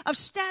state of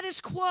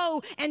status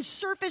quo and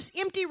surface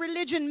empty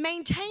religion,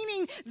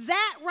 maintaining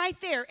that right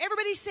there.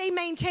 Everybody say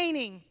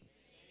maintaining.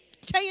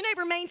 Tell your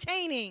neighbor,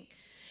 maintaining.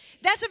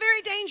 That's a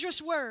very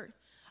dangerous word.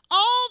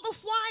 All the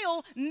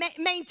while,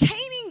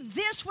 maintaining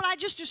this, what I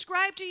just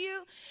described to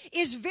you,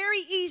 is very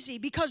easy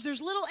because there's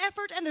little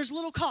effort and there's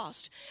little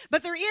cost.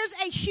 But there is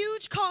a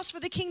huge cost for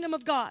the kingdom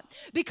of God.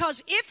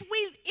 Because if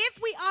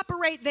we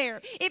operate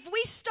there, if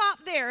we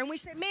stop there and we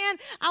say, man,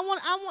 I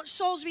want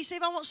souls to be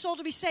saved, I want soul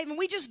to be saved, and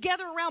we just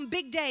gather around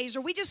big days,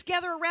 or we just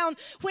gather around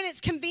when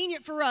it's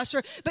convenient for us,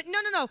 but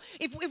no.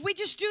 If we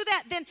just do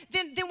that,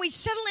 then we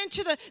settle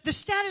into the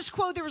status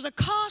quo. There is a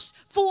cost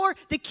for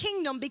the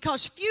kingdom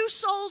because few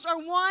souls are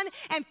won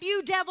and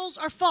few devils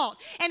are fought.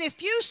 And if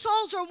few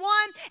souls are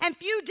won and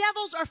few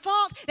devils are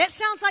fought, that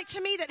sounds like to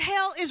me that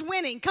hell is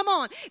winning. Come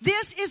on.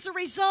 This is the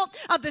result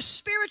of the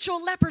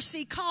spiritual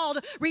leprosy called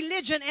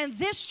religion. And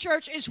this,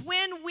 church, is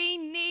when we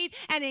need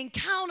an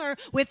encounter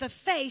with the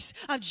face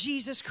of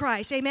Jesus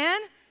Christ. Amen?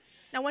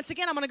 Now, once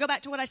again, I'm going to go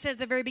back to what I said at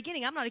the very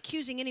beginning. I'm not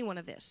accusing anyone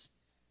of this.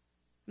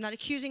 I'm not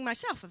accusing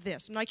myself of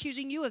this. I'm not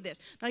accusing you of this.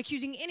 I'm not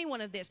accusing anyone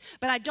of this.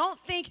 But I don't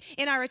think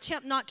in our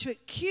attempt not to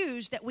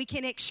accuse that we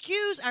can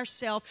excuse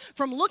ourselves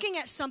from looking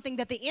at something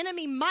that the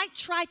enemy might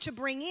try to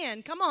bring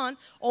in, come on,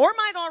 or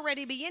might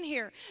already be in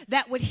here,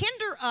 that would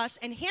hinder us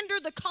and hinder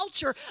the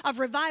culture of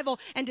revival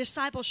and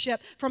discipleship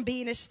from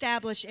being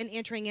established and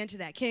entering into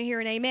that. Can you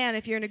hear an amen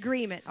if you're in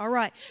agreement? All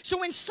right. So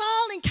when Saul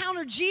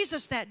encountered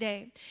Jesus that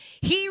day,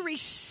 he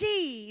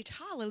received,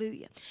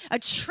 hallelujah, a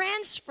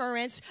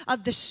transference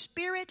of the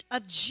Spirit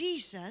of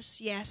Jesus,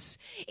 yes,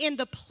 in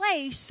the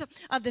place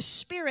of the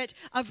spirit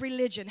of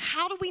religion.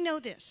 How do we know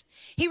this?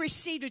 He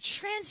received a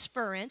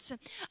transference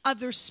of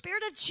the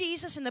Spirit of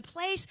Jesus in the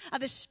place of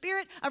the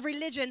spirit of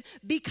religion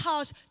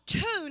because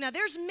now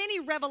there's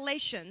many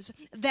revelations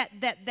that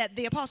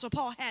the Apostle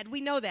Paul had. We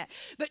know that.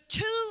 But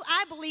two,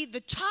 I believe the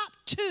top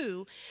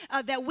two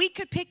that we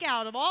could pick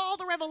out of all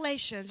the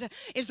revelations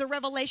is the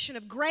revelation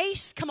of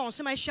grace. Come on,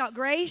 somebody shout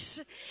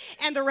grace.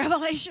 And the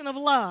revelation of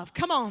love.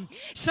 Come on,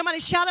 somebody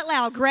shout it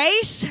loud.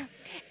 Grace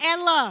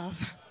and love.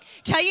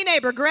 Tell your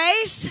neighbor,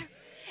 grace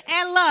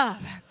and love.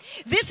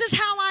 This is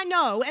how I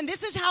know, and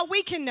this is how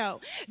we can know,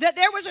 that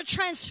there was a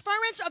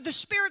transference of the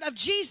Spirit of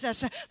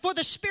Jesus for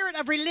the spirit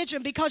of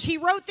religion, because he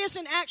wrote this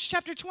in Acts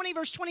chapter 20,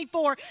 verse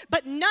 24,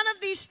 but none of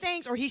these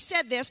things, or he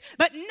said this,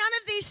 but none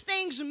of these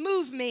things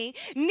move me,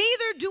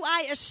 neither do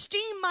I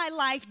esteem my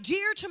life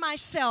dear to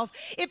myself,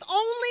 if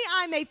only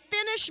I may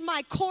finish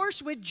my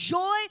course with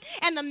joy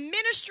and the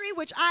ministry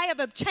which I have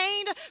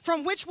obtained,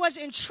 from which was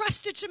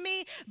entrusted to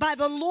me by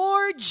the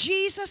Lord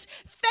Jesus,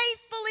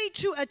 faithfully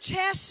to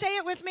attest, say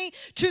it with me,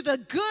 to the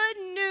good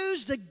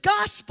news, the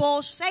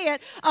gospel, say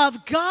it,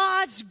 of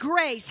God's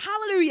grace.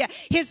 Hallelujah.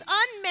 His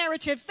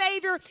unmerited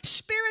favor,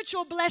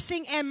 spiritual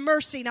blessing, and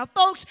mercy. Now,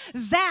 folks,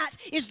 that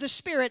is the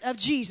Spirit of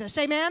Jesus.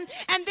 Amen.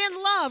 And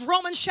then love,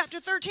 Romans chapter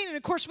 13. And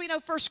of course, we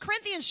know 1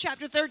 Corinthians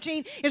chapter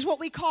 13 is what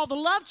we call the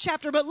love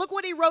chapter. But look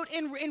what he wrote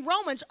in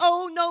Romans.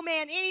 Owe no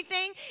man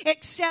anything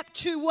except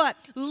to what?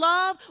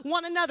 Love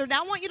one another.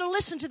 Now, I want you to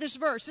listen to this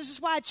verse. This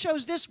is why I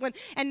chose this one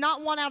and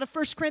not one out of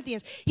 1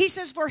 Corinthians. He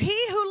says, for he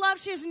who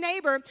loves his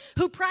neighbor,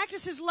 who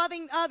practices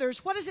loving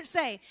others, what does it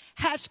say?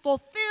 Has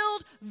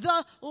fulfilled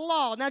the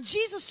law. Now,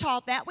 Jesus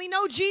taught that. We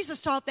know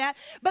Jesus taught that.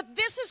 But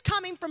this is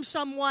coming from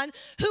someone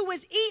who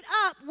was eat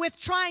up with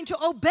trying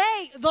to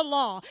obey the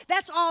law.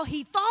 That's all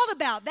he thought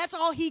about. That's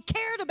all he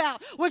cared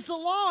about was the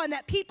law, and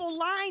that people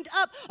lined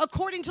up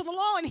according to the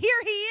law. And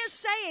here he is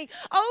saying,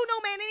 owe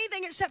no man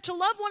anything except to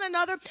love one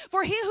another,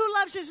 for he who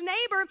loves his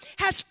neighbor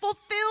has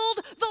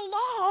fulfilled the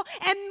law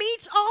and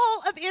meets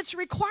all of its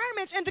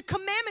requirements. And the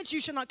commandments, you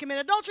shall not commit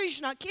adultery, you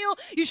shall not kill,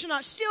 you shall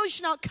not steal, you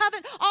shall not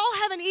covet, all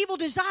have an evil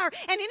desire.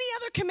 And any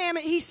other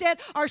commandment, he said,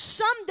 are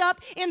summed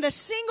up in the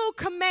single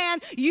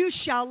command, you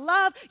shall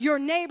love your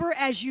neighbor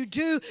as you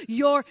do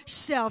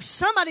yourself.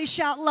 Somebody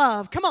shout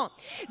love. Come on.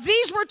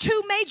 These were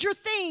two major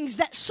things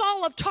that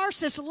Saul of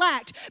Tarsus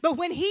lacked. But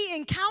when he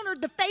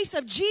encountered the face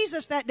of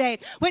Jesus that day,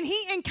 when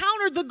he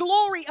encountered the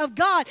glory of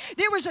God,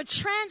 there was a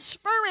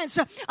transference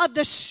of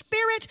the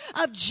Spirit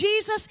of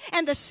Jesus,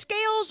 and the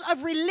scales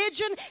of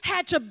religion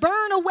had to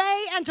burn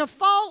away and to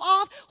fall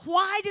off.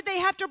 Why did they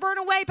have to burn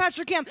away,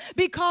 Pastor Kim?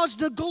 Because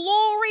the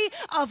glory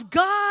of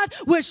God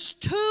was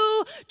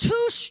too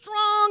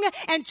strong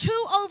and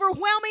too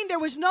overwhelming. There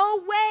was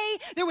no way,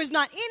 there was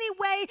not any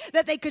way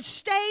that they could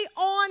stay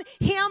on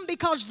him,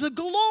 because the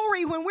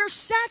glory, when we're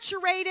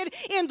saturated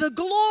in the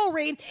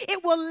glory,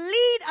 it will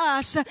lead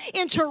us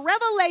into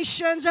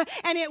revelations,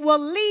 and it will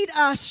lead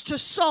us to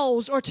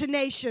souls or to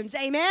nations.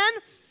 Amen?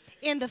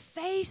 In the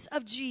face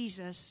of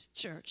Jesus,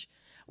 church,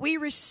 we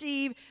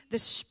receive the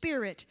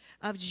Spirit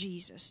of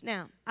Jesus.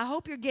 Now, I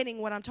hope you're getting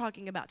what I'm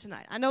talking about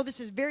tonight. I know this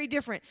is very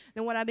different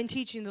than what I've been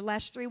teaching the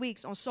last 3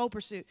 weeks on soul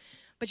pursuit.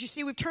 But you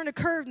see, we've turned a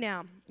curve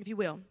now, if you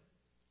will.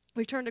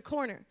 We've turned a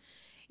corner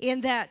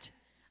in that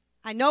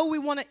I know we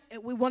want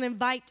to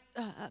invite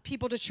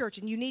people to church,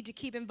 and you need to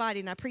keep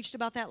inviting. I preached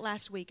about that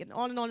last week, and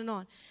on and on and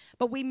on.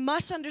 But we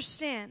must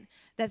understand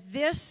that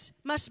this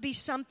must be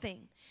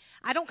something.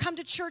 I don't come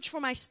to church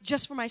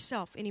just for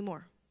myself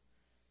anymore.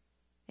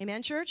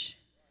 Amen, church?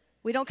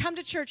 We don't come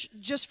to church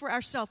just for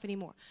ourselves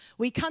anymore.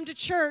 We come to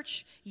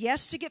church,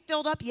 yes, to get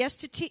filled up, yes,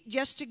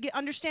 to get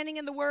understanding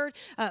in the Word,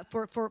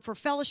 for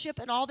fellowship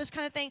and all this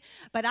kind of thing.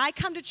 But I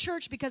come to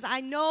church because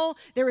I know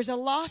there is a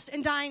lost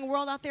and dying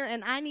world out there,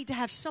 and I need to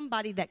have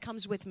somebody that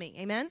comes with me.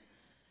 Amen?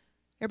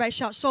 Everybody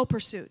shout, soul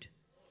pursuit.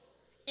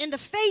 In the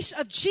face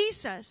of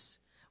Jesus,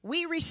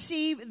 we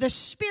receive the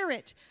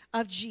Spirit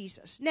of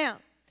Jesus. Now,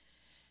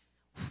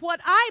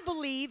 what I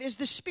believe is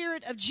the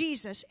Spirit of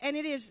Jesus, and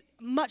it is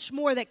much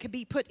more that could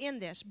be put in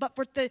this, but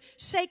for the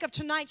sake of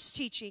tonight's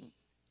teaching,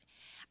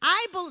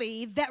 I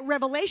believe that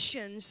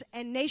revelations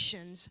and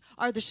nations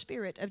are the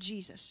Spirit of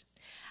Jesus.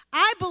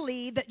 I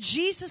believe that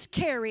Jesus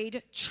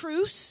carried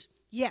truths,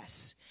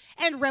 yes,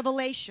 and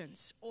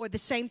revelations, or the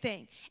same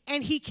thing,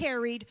 and he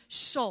carried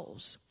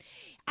souls.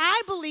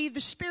 I believe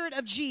the Spirit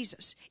of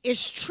Jesus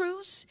is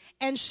truths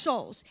and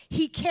souls.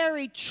 He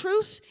carried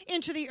truth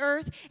into the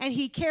earth, and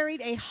he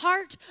carried a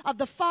heart of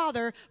the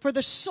Father for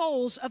the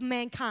souls of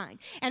mankind.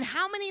 And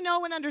how many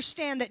know and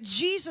understand that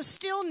Jesus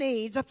still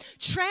needs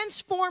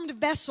transformed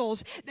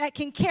vessels that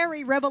can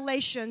carry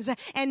revelations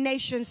and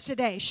nations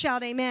today?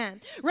 Shout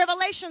amen.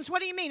 Revelations,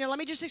 what do you mean? And let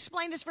me just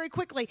explain this very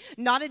quickly.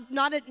 Not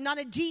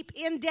a deep,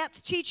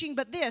 in-depth teaching,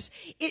 but this.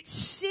 It's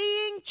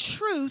seeing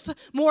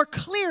truth more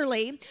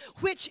clearly,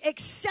 which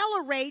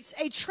accelerates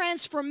a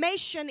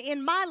transformation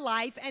in my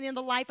life and in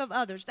the life of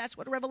others. That's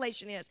what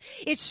revelation is.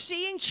 It's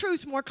seeing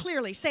truth more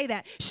clearly. Say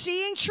that.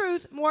 Seeing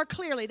truth more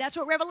clearly. That's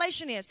what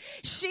revelation is.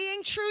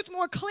 Seeing truth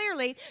more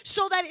clearly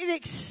so that it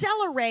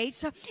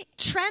accelerates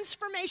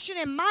transformation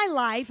in my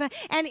life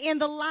and in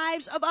the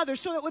lives of others.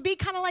 So it would be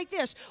kind of like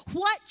this.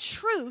 What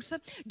truth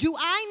do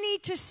I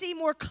need to see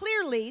more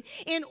clearly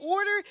in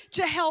order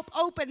to help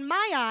open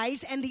my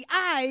eyes and the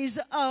eyes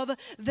of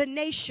the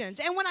nations?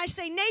 And when I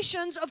say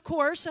nations, of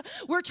course,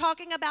 we're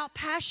talking about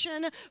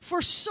passion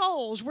for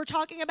souls. We're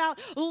talking about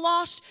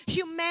lost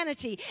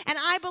humanity. And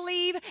I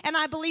believe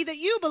that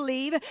you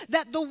believe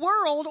that the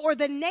world or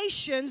the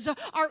nations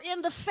are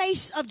in the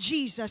face of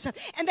Jesus,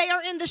 and they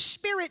are in the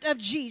spirit of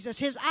Jesus.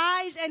 His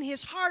eyes and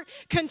his heart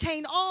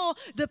contain all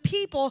the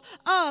people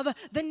of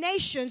the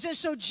nations. And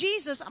so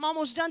Jesus, I'm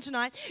almost done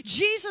tonight,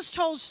 Jesus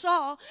told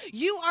Saul,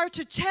 you are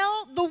to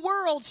tell the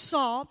world,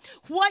 Saul,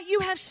 what you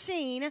have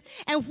seen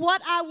and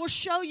what I will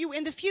show you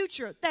in the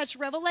future. That's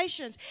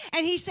Revelations.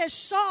 And he says,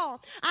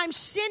 Saul, I'm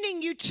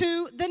sending you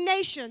to the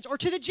nations, or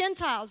to the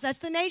Gentiles, that's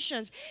the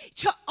nations,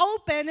 to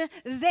open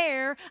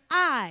their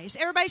eyes.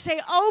 Everybody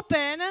say,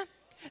 open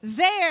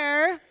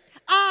their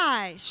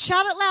eyes.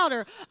 Shout it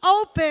louder.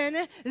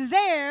 Open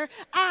their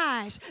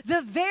eyes.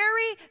 The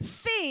very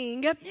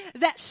thing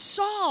that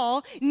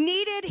Saul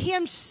needed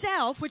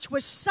himself, which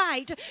was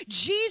sight,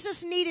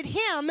 Jesus needed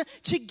him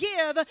to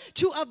give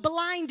to a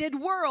blinded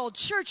world.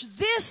 Church,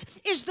 this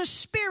is the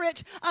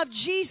Spirit of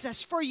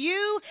Jesus for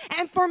you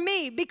and for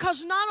me,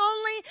 because not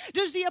only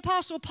does the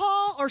Apostle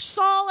Paul or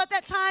Saul at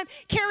that time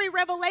carry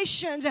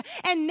revelations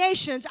and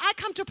nations, I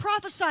come to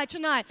prophesy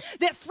tonight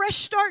that Fresh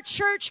Start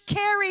Church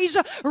carries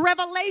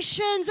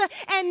revelations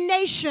and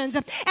nations,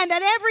 and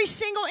that every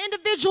single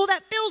individual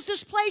that fills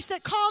this place,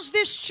 that calls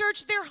this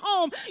church their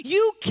home,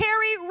 you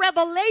carry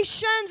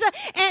revelations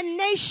and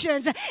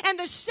nations. And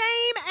the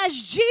same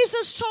as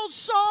Jesus told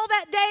Saul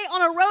that day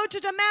on a road to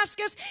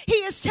Damascus, he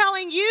is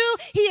telling you,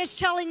 he is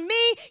telling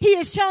me, he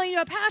is telling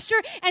you, a pastor,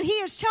 and he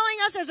is telling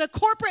us as a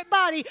corporate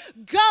body,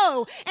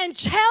 go and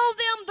tell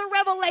them the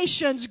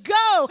revelations,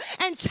 go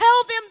and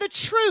tell them the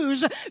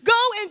truths,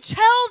 go and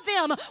tell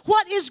them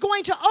what is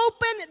going to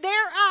open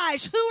their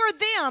eyes. Who are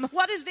them?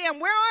 What is them?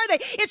 Where are they?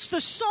 It's the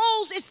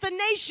souls. It's the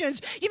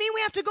nations. You mean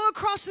we have to go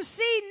across the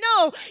sea?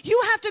 No. You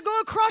have to go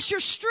across your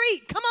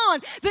street. Come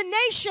on. The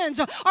nations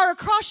are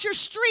across your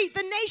street.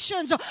 The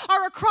nations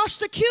are across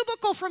the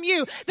cubicle from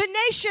you. The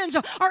nations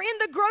are in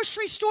the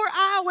grocery store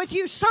aisle with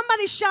you.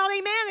 Somebody shout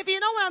amen if you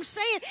know what I'm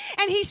saying.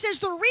 And he says,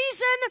 the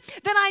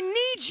reason that I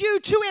need you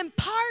to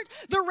impart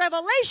the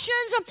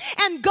revelations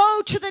and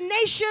go to the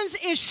nations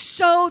is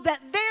so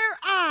that their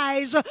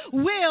eyes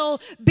will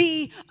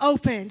be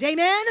opened.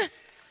 Amen?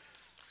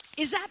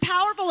 Is that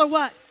powerful or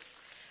what?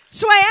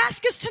 So I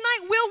ask us tonight,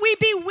 will we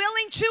be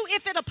willing to,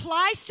 if it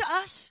applies to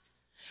us,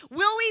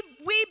 will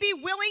we be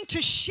willing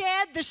to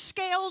shed the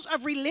scales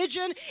of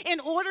religion in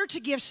order to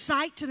give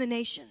sight to the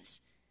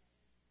nations?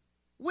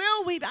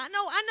 Will we?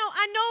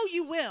 I know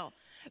you will.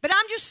 But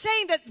I'm just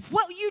saying that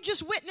what you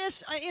just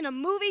witnessed in a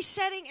movie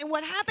setting and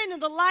what happened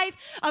in the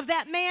life of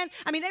that man,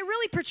 I mean, they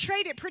really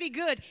portrayed it pretty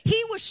good.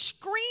 He was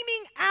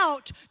screaming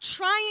out,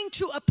 trying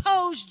to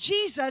oppose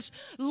Jesus,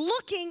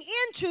 looking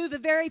into the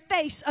very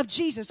face of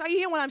Jesus. Are you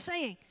hearing what I'm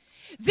saying?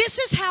 This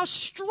is how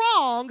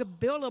strong,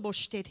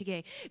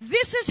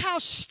 this is how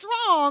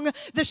strong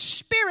the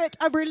spirit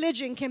of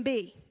religion can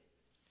be.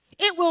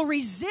 It will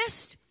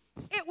resist,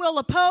 it will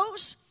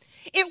oppose,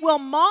 it will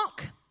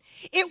mock,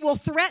 it will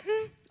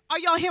threaten. Are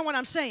y'all hearing what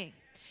I'm saying?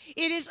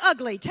 It is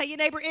ugly. Tell your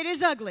neighbor, it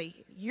is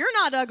ugly. You're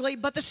not ugly,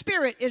 but the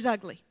spirit is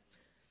ugly.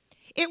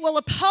 It will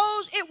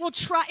oppose, it will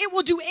try, it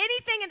will do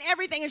anything and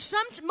everything. And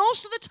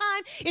most of the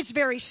time, it's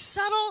very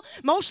subtle.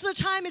 Most of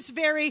the time, it's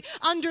very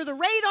under the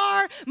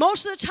radar.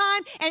 Most of the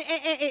time, and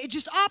it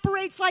just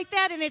operates like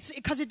that. And it's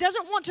because it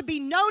doesn't want to be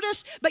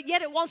noticed, but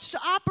yet it wants to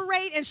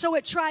operate. And so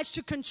it tries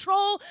to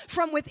control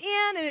from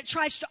within, and it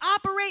tries to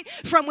operate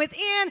from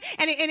within.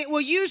 And it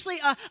will usually,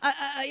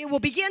 it will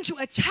begin to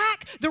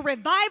attack the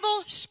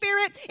revival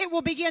spirit. It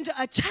will begin to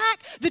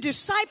attack the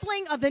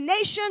discipling of the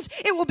nations.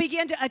 It will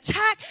begin to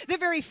attack the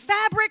very fact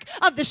fabric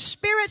of the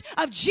Spirit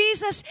of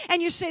Jesus.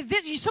 And you say,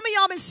 some of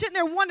y'all been sitting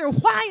there wondering,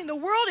 why in the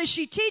world is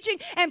she teaching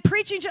and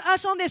preaching to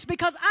us on this?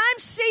 Because I'm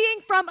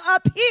seeing from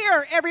up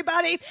here,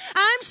 everybody.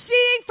 I'm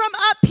seeing from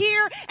up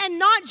here and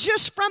not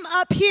just from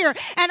up here.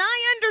 And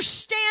I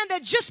understand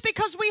that just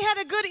because we had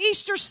a good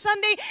Easter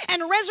Sunday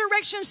and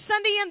Resurrection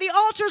Sunday and the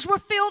altars were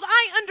filled,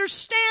 I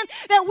understand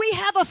that we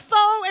have a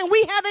foe and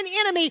we have an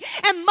enemy.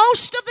 And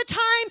most of the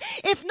time,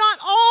 if not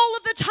all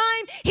of the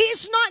time,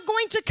 he's not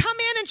going to come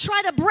in and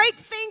try to break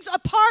things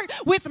apart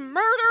with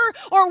murder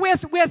or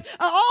with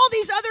all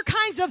these other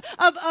kinds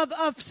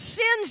of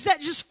sins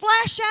that just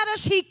flash at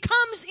us. He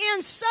comes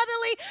in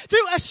subtly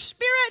through a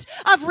spirit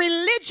of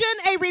religion,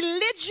 a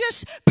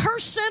religious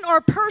person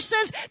or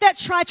persons that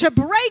try to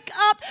break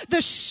up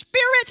the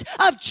Spirit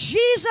of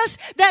Jesus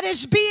that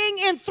is being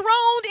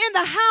enthroned in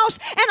the house.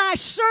 And I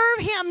serve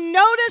him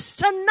notice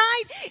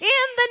tonight,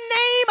 in the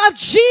name of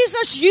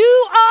Jesus,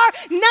 you are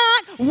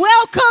not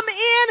welcome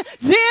in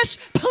this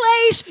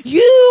place.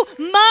 You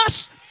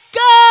must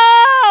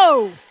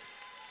go.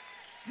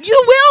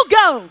 You will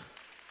go.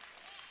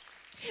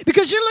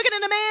 Because you're looking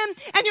at a man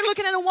and you're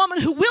looking at a woman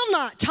who will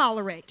not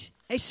tolerate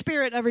a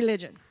spirit of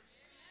religion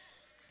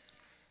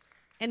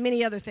and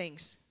many other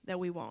things that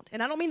we want.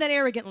 And I don't mean that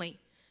arrogantly.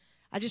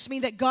 I just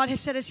mean that God has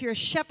set us here as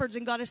shepherds,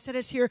 and God has set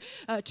us here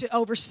to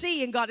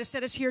oversee, and God has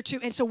set us here to,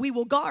 and so we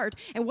will guard.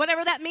 And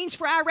whatever that means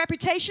for our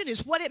reputation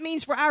is what it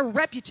means for our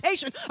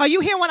reputation. Are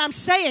you hearing what I'm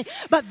saying?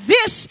 But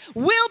this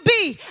will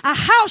be a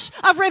house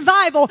of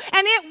revival,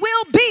 and it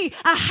will be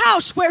a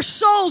house where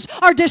souls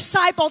are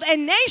discipled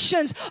and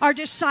nations are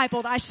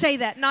discipled. I say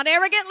that not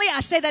arrogantly, I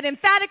say that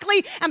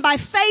emphatically and by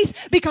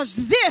faith, because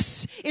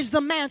this is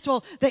the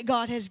mantle that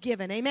God has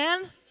given.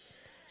 Amen?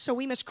 So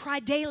we must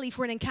cry daily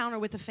for an encounter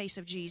with the face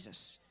of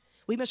Jesus.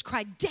 We must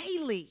cry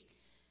daily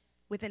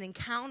with an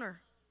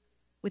encounter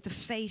with the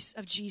face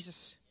of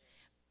Jesus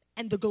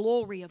and the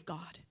glory of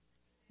God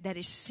that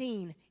is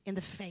seen in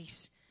the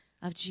face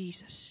of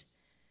Jesus.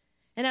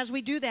 And as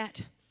we do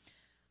that,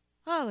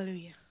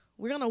 hallelujah,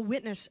 we're going to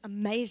witness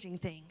amazing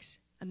things,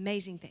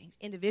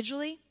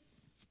 individually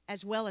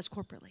as well as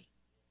corporately.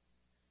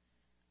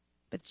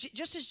 But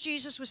just as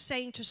Jesus was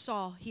saying to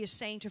Saul, he is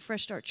saying to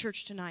Fresh Start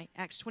Church tonight,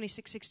 Acts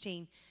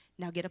 26:16,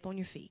 now get up on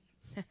your feet.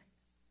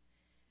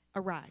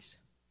 Arise.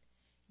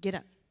 Get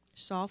up.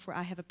 Saul, for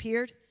I have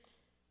appeared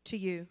to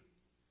you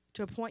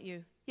to appoint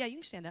you. Yeah, you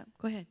can stand up.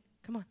 Go ahead.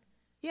 Come on.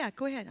 Yeah,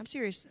 go ahead. I'm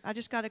serious. I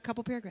just got a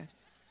couple paragraphs.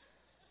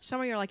 Some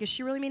of you are like, is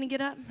she really meaning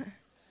get up?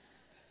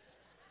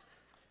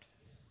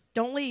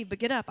 Don't leave, but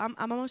get up. I'm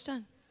almost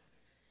done.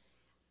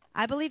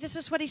 I believe this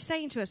is what he's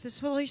saying to us. This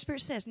is what the Holy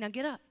Spirit says. Now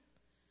get up.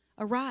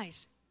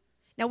 Arise.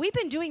 Now, we've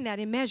been doing that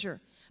in measure.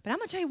 But I'm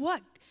going to tell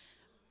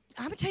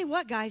you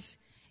what, guys.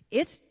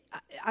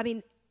 I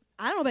don't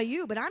know about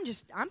you, but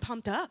I'm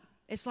pumped up.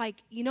 It's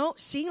like,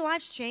 seeing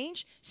lives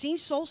change, seeing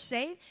souls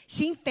saved,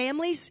 seeing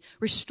families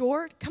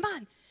restored. Come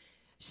on.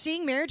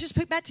 Seeing marriages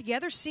put back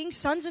together, seeing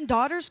sons and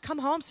daughters come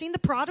home, seeing the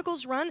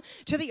prodigals run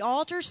to the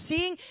altar,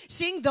 seeing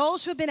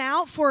those who have been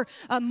out for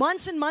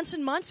months and months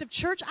and months of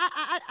church.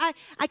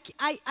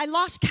 I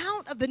lost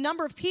count of the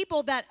number of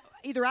people that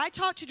either I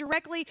talked to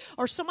directly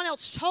or someone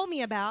else told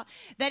me about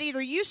that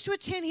either used to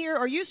attend here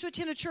or used to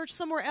attend a church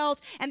somewhere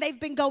else, and they've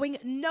been going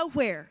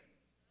nowhere.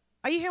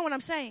 Are you hearing what I'm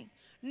saying?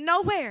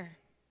 Nowhere.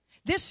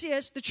 This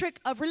is the trick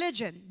of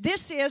religion.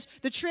 This is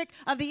the trick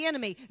of the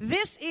enemy.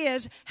 This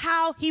is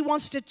how he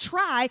wants to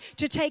try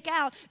to take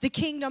out the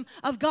kingdom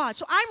of God.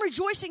 So I'm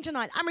rejoicing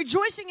tonight. I'm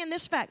rejoicing in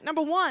this fact.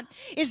 Number one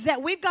is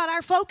that we've got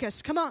our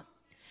focus. Come on.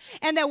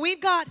 And that we've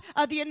got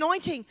the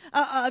anointing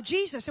of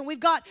Jesus, and we've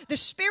got the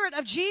Spirit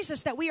of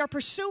Jesus that we are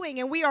pursuing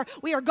and we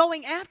are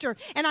going after.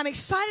 And I'm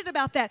excited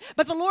about that.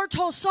 But the Lord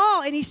told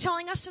Saul, and he's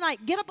telling us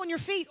tonight, get up on your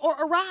feet or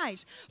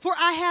arise, for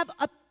I have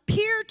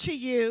appeared to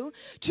you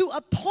to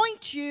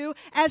appoint you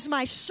as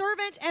my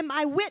servant and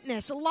my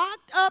witness.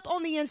 Locked up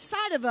on the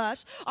inside of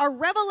us are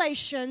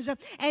revelations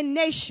and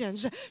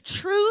nations,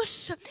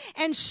 truths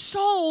and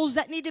souls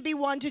that need to be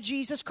won to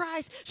Jesus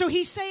Christ. So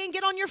he's saying,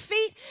 get on your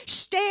feet,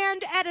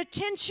 stand at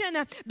attention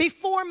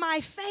before my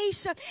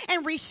face,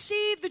 and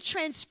receive the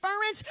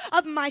transference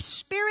of my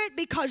Spirit,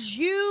 because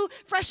you,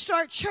 Fresh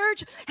Start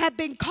Church, have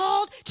been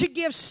called to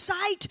give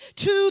sight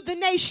to the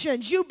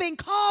nations. You've been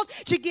called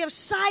to give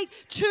sight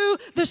to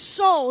the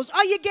souls.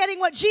 Are you getting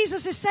what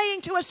Jesus is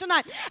saying to us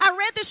tonight? I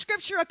read this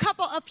scripture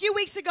a few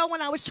weeks ago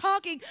when I was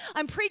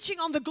I'm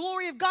preaching on the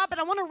glory of God, but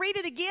I want to read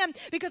it again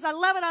because I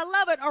love it. I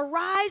love it.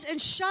 Arise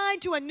and shine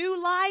to a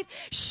new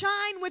life.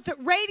 Shine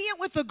radiant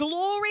with the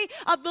glory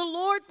of the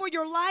Lord, for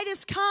your light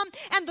has come,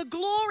 and the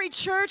glory,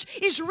 church,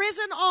 is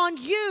risen on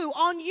you,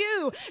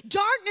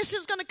 Darkness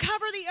is going to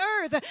cover the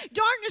earth.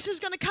 Darkness is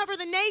going to cover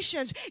the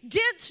nations.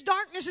 Dense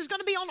darkness is going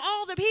to be on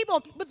all the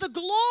people, but the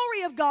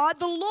glory of God,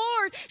 the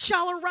Lord,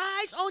 shall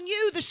arise on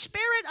you. The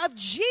Spirit of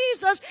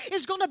Jesus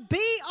is going to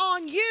be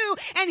on you,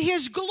 and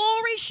his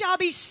glory shall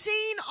be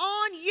seen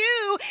on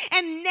you,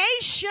 and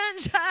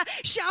nations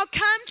shall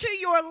come to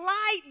your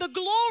light, the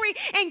glory,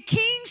 and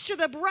kings to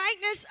the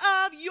brightness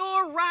of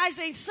your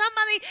rising.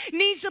 Somebody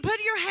needs to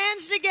put your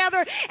hands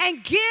together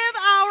and give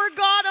our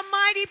God a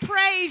mighty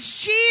praise.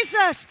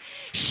 Jesus,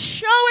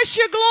 show us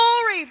your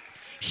glory.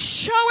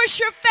 Show us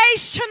your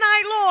face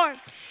tonight, Lord.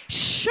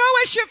 Show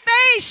us your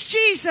face,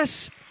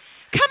 Jesus.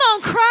 Come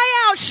on,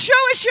 cry out. Show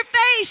us your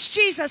face,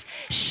 Jesus.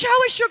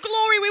 Show us your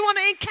glory. We want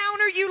to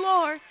encounter you,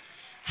 Lord.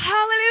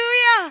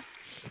 Hallelujah.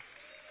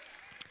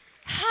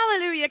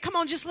 Hallelujah. Come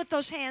on, just lift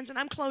those hands, and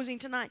I'm closing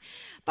tonight.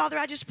 Father,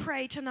 I just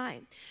pray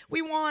tonight.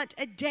 We want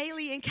a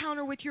daily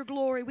encounter with your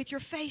glory, with your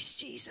face,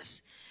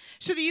 Jesus,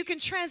 so that you can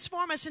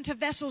transform us into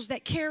vessels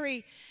that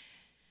carry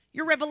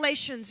your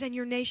revelations and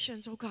your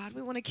nations, oh God.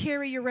 We want to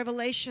carry your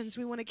revelations.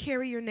 We want to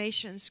carry your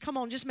nations. Come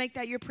on, just make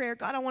that your prayer.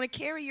 God, I want to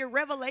carry your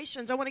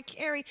revelations. I want to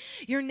carry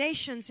your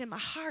nations in my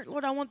heart.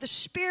 Lord, I want the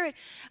Spirit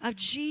of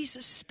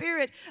Jesus,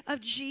 Spirit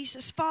of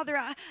Jesus. Father,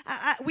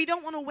 we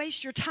don't want to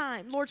waste your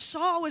time. Lord,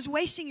 Saul was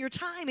wasting your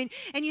time,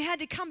 and you had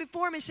to come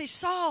before him and say,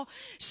 Saul,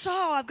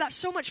 I've got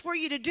so much for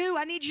you to do.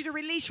 I need you to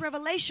release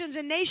revelations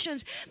and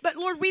nations. But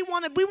Lord, we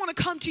want to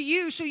come to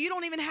you, so you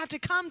don't even have to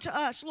come to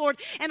us, Lord,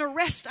 and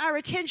arrest our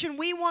attention.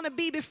 We want to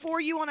be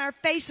before you on our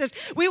faces.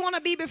 We want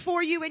to be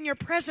before you in your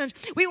presence.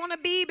 We want to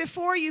be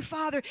before you,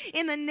 Father,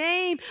 in the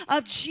name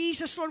of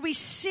Jesus. Lord, we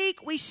seek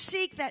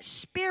that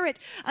Spirit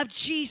of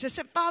Jesus.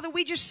 And Father,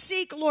 we just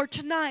seek, Lord,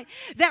 tonight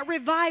that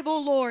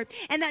revival, Lord,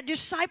 and that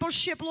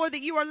discipleship, Lord,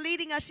 that you are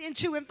leading us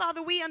into. And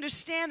Father, we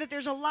understand that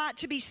there's a lot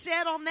to be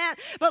said on that.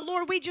 But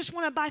Lord, we just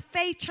want to, by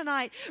faith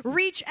tonight,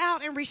 reach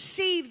out and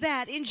receive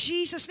that in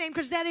Jesus' name,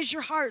 because that is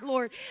your heart,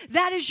 Lord.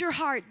 That is your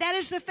heart. That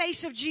is the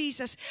face of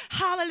Jesus.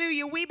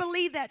 Hallelujah. We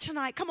believe that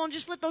tonight. Come on,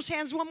 just lift those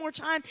hands one more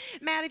time.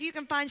 Matt, if you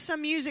can find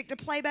some music to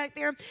play back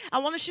there. I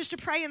want us just to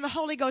pray in the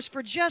Holy Ghost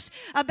for just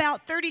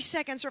about 30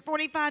 seconds or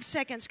 45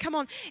 seconds. Come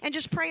on, and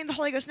just pray in the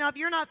Holy Ghost. Now, if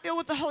you're not filled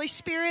with the Holy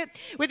Spirit,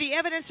 with the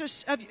evidence of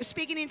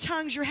speaking in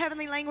tongues, your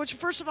heavenly language,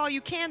 first of all,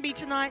 you can be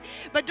tonight,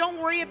 but don't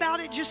worry about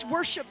it. Just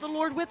worship the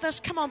Lord with us.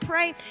 Come on,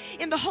 pray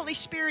in the Holy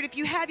Spirit if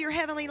you have your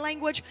heavenly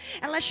language,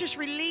 and let's just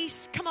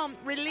release. Come on,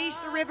 release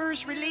the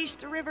rivers, release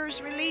the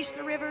rivers, release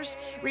the rivers,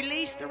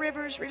 release the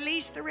rivers,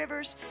 release the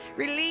rivers,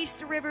 release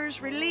the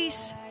rivers,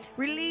 release,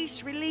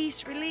 release,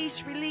 release,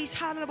 release, release.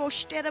 Hallelujah.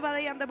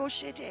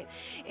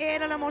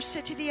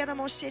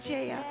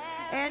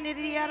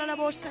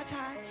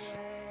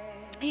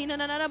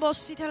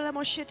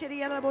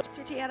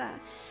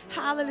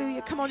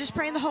 Come on, just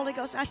pray in the Holy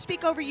Ghost. I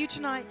speak over you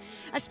tonight.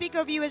 I speak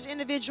over you as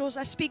individuals.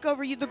 I speak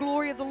over you the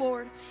glory of the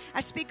Lord.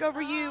 I speak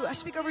over you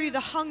the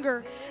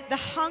hunger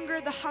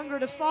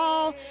to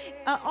fall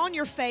on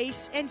your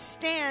face and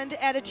stand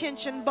at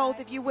attention, both,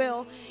 if you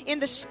will, in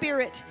the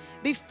Spirit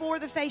before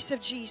the face of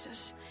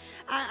Jesus.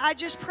 I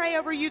just pray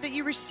over you that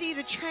you receive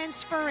the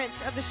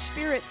transference of the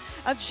Spirit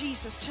of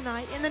Jesus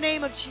tonight in the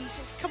name of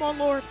Jesus. Come on,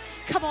 Lord.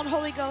 Come on,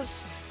 Holy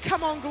Ghost.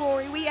 Come on,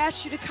 glory. We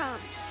ask you to come.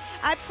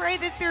 I pray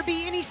that there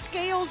be any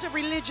scales of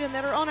religion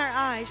that are on our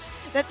eyes,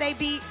 that they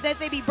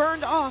be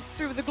burned off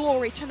through the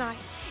glory tonight.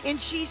 In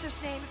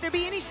Jesus' name. If there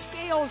be any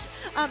scales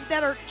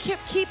that are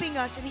keeping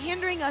us and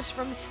hindering us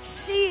from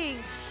seeing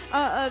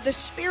the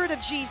Spirit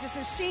of Jesus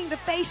and seeing the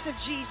face of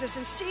Jesus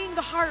and seeing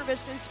the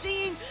harvest and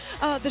seeing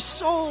the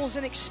souls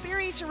and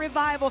experiencing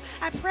revival,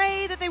 I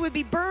pray that they would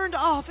be burned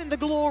off in the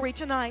glory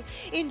tonight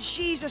in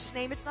Jesus'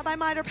 name. It's not by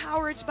might or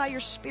power, it's by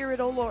your Spirit,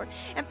 oh Lord.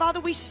 And Father,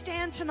 we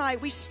stand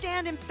tonight, we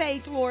stand in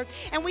faith, Lord,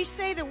 and we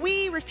say that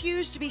we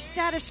refuse to be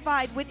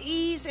satisfied with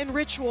ease and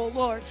ritual,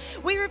 Lord.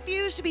 We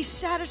refuse to be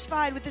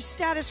satisfied with the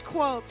status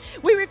quo.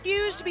 We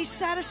refuse to be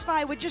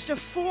satisfied with just a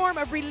form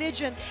of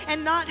religion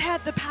and not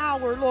have the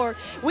power, Lord.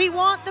 We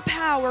want the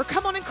power.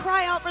 Come on and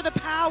cry out for the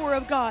power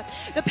of God.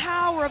 The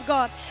power of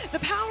God. The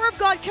power of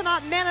God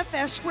cannot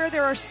manifest where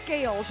there are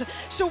scales.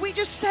 So we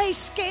just say,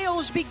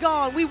 scales be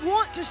gone. We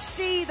want to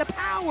see the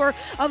power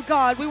of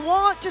God. We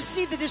want to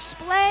see the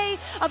display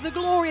of the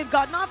glory of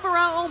God, not for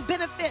our own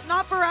benefit,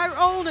 not for our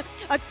own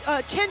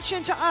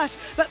attention to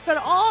us, but that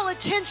all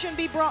attention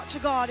be brought to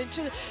God and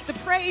to the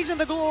praise and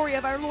the glory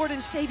of our Lord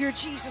and Savior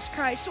Jesus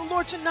Christ. So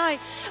Lord, tonight,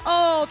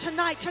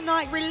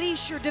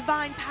 release your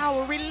divine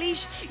power.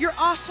 Release your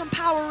awesome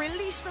power.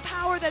 Release the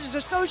power that is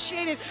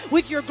associated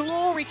with your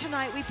glory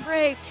tonight. We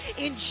pray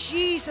in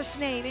Jesus'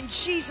 name. In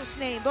Jesus'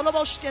 name. I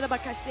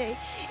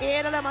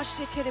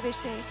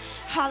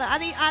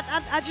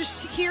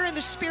just hear in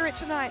the Spirit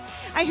tonight.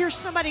 I hear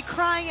somebody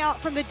crying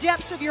out from the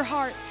depths of your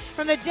heart,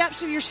 from the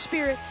depths of your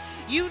spirit.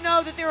 You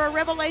know that there are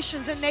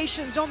revelations and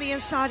nations on the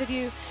inside of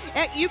you.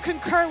 And you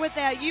concur with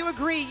that. You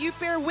agree. You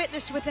bear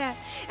witness with that.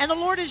 And the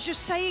Lord is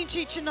just saying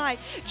to you tonight,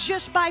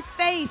 just by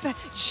faith,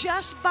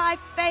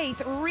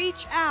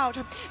 reach out,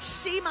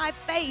 see my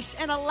face,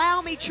 and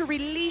allow me to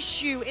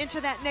release you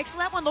into that next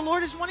level. And the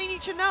Lord is wanting you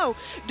to know,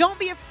 don't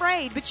be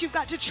afraid, but you've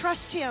got to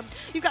trust Him.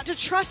 You've got to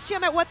trust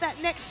Him at what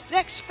that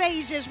next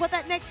phase is, what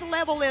that next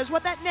level is,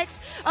 what that next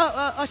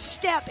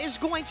step is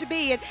going to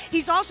be. And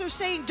He's also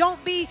saying,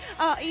 don't be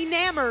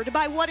enamored by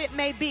by what it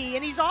may be.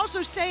 And he's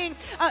also saying,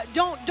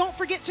 don't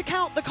forget to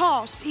count the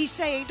cost. He's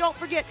saying, don't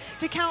forget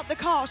to count the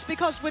cost,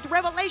 because with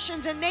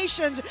revelations and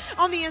nations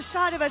on the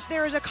inside of us,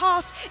 there is a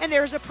cost and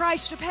there is a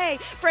price to pay.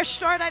 Fresh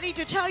Start, I need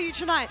to tell you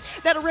tonight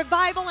that a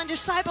revival and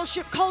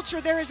discipleship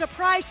culture, there is a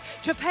price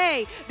to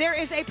pay. There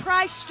is a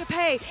price to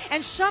pay,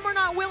 and some are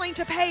not willing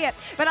to pay it.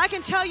 But I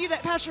can tell you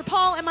that Pastor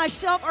Paul and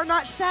myself are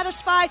not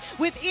satisfied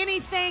with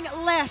anything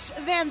less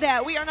than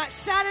that. We are not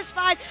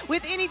satisfied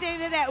with anything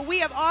than that. We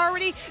have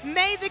already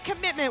made the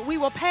commitment. We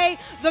will pay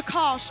the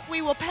cost.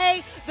 We will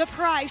pay the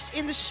price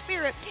in the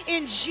spirit,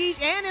 in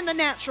Jesus, and in the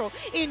natural,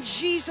 in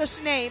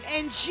Jesus' name.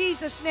 In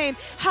Jesus' name.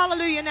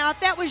 Hallelujah. Now, if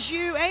that was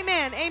you,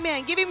 amen,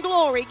 amen. Give him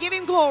glory, give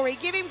him glory,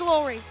 give him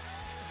glory.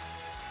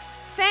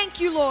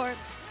 Thank you, Lord.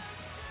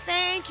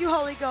 Thank you,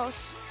 Holy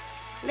Ghost.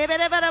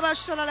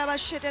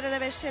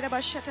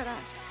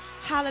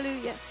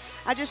 Hallelujah.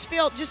 I just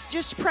feel,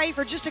 just pray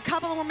for just a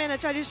couple more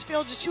minutes. I just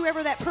feel just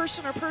whoever that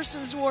person or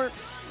persons were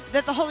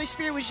that the Holy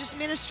Spirit was just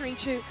ministering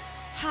to.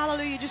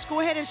 Hallelujah. Just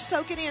go ahead and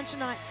soak it in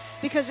tonight,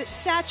 because it's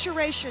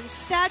saturation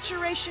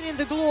in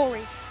the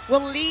glory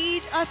will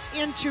lead us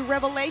into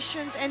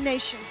revelations and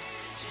nations.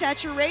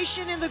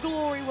 Saturation in the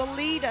glory will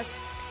lead us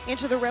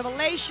into the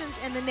revelations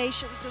and the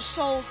nations, the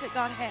souls that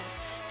God has.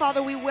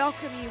 Father, we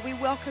welcome you. We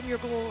welcome your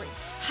glory.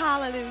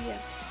 Hallelujah.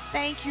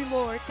 Thank you,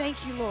 Lord.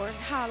 Thank you, Lord.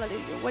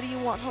 Hallelujah. What do you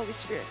want, Holy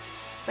Spirit?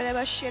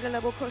 Hallelujah.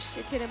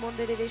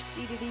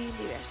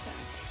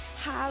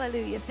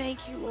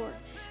 Thank you, Lord.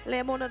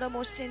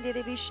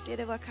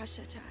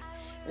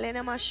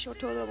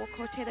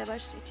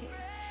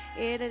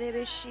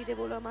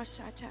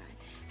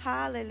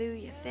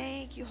 Hallelujah.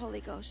 Thank you,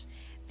 Holy Ghost.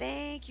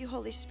 Thank you,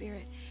 Holy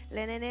Spirit.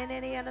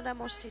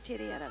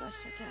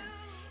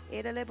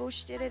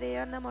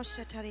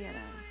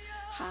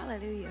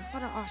 Hallelujah.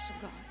 What an awesome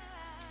God.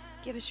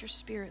 Give us your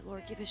spirit,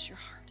 Lord. Give us your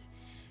heart.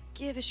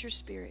 Give us your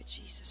spirit,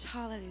 Jesus.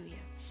 Hallelujah.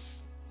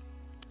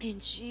 In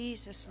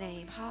Jesus'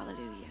 name.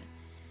 Hallelujah.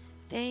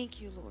 Thank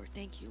you, Lord.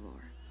 Thank you,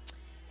 Lord.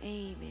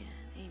 Amen.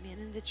 Amen.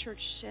 And the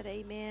church said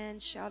amen.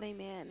 Shout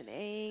amen and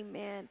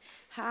amen.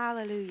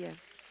 Hallelujah.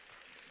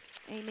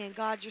 Amen.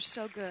 God, you're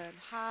so good.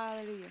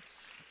 Hallelujah.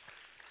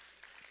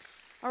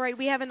 All right,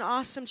 we have an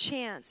awesome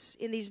chance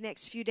in these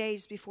next few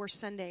days before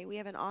Sunday. We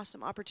have an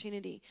awesome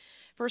opportunity,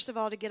 first of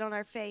all, to get on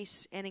our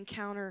face and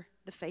encounter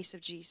the face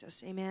of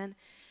Jesus. Amen.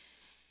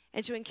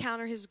 And to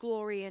encounter his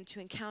glory and to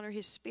encounter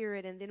his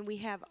spirit. And then we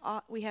have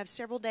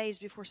several days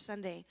before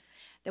Sunday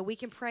that we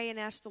can pray and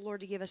ask the Lord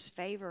to give us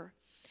favor,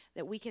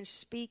 that we can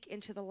speak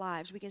into the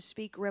lives. We can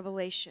speak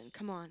revelation,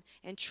 come on,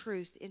 and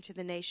truth into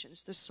the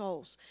nations, the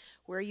souls,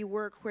 where you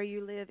work, where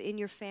you live, in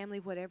your family,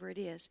 whatever it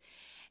is.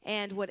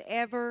 And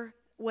whatever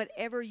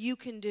you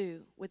can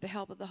do with the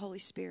help of the Holy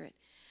Spirit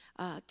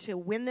to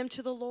win them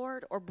to the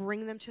Lord or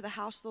bring them to the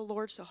house of the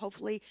Lord, so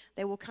hopefully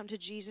they will come to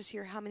Jesus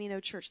here. How many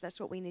know, church, that's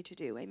what we need to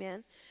do?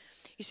 Amen.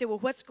 You say, well,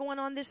 what's going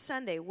on this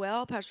Sunday?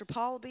 Well, Pastor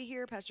Paul will be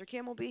here. Pastor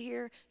Kim will be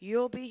here.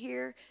 You'll be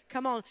here.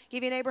 Come on,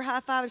 give your neighbor a high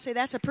five and say,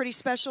 that's a pretty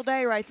special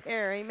day right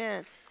there.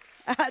 Amen.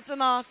 That's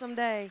an awesome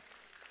day.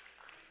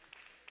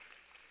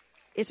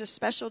 It's a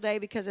special day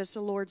because it's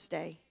the Lord's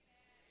day,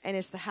 and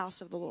it's the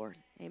house of the Lord.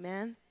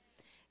 Amen.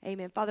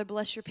 Amen. Father,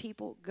 bless your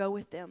people. Go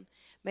with them.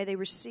 May they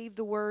receive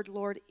the word,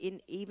 Lord, in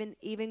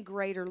even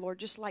greater, Lord,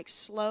 just like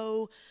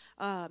slow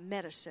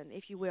medicine,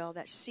 if you will,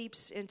 that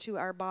seeps into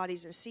our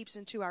bodies and seeps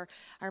into our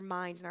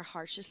minds and our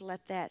hearts. Just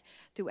let that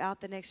throughout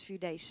the next few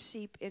days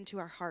seep into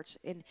our hearts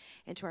and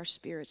into our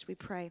spirits. We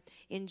pray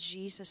in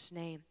Jesus'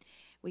 name.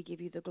 We give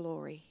you the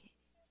glory.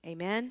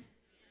 Amen.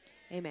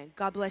 Amen.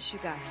 God bless you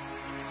guys.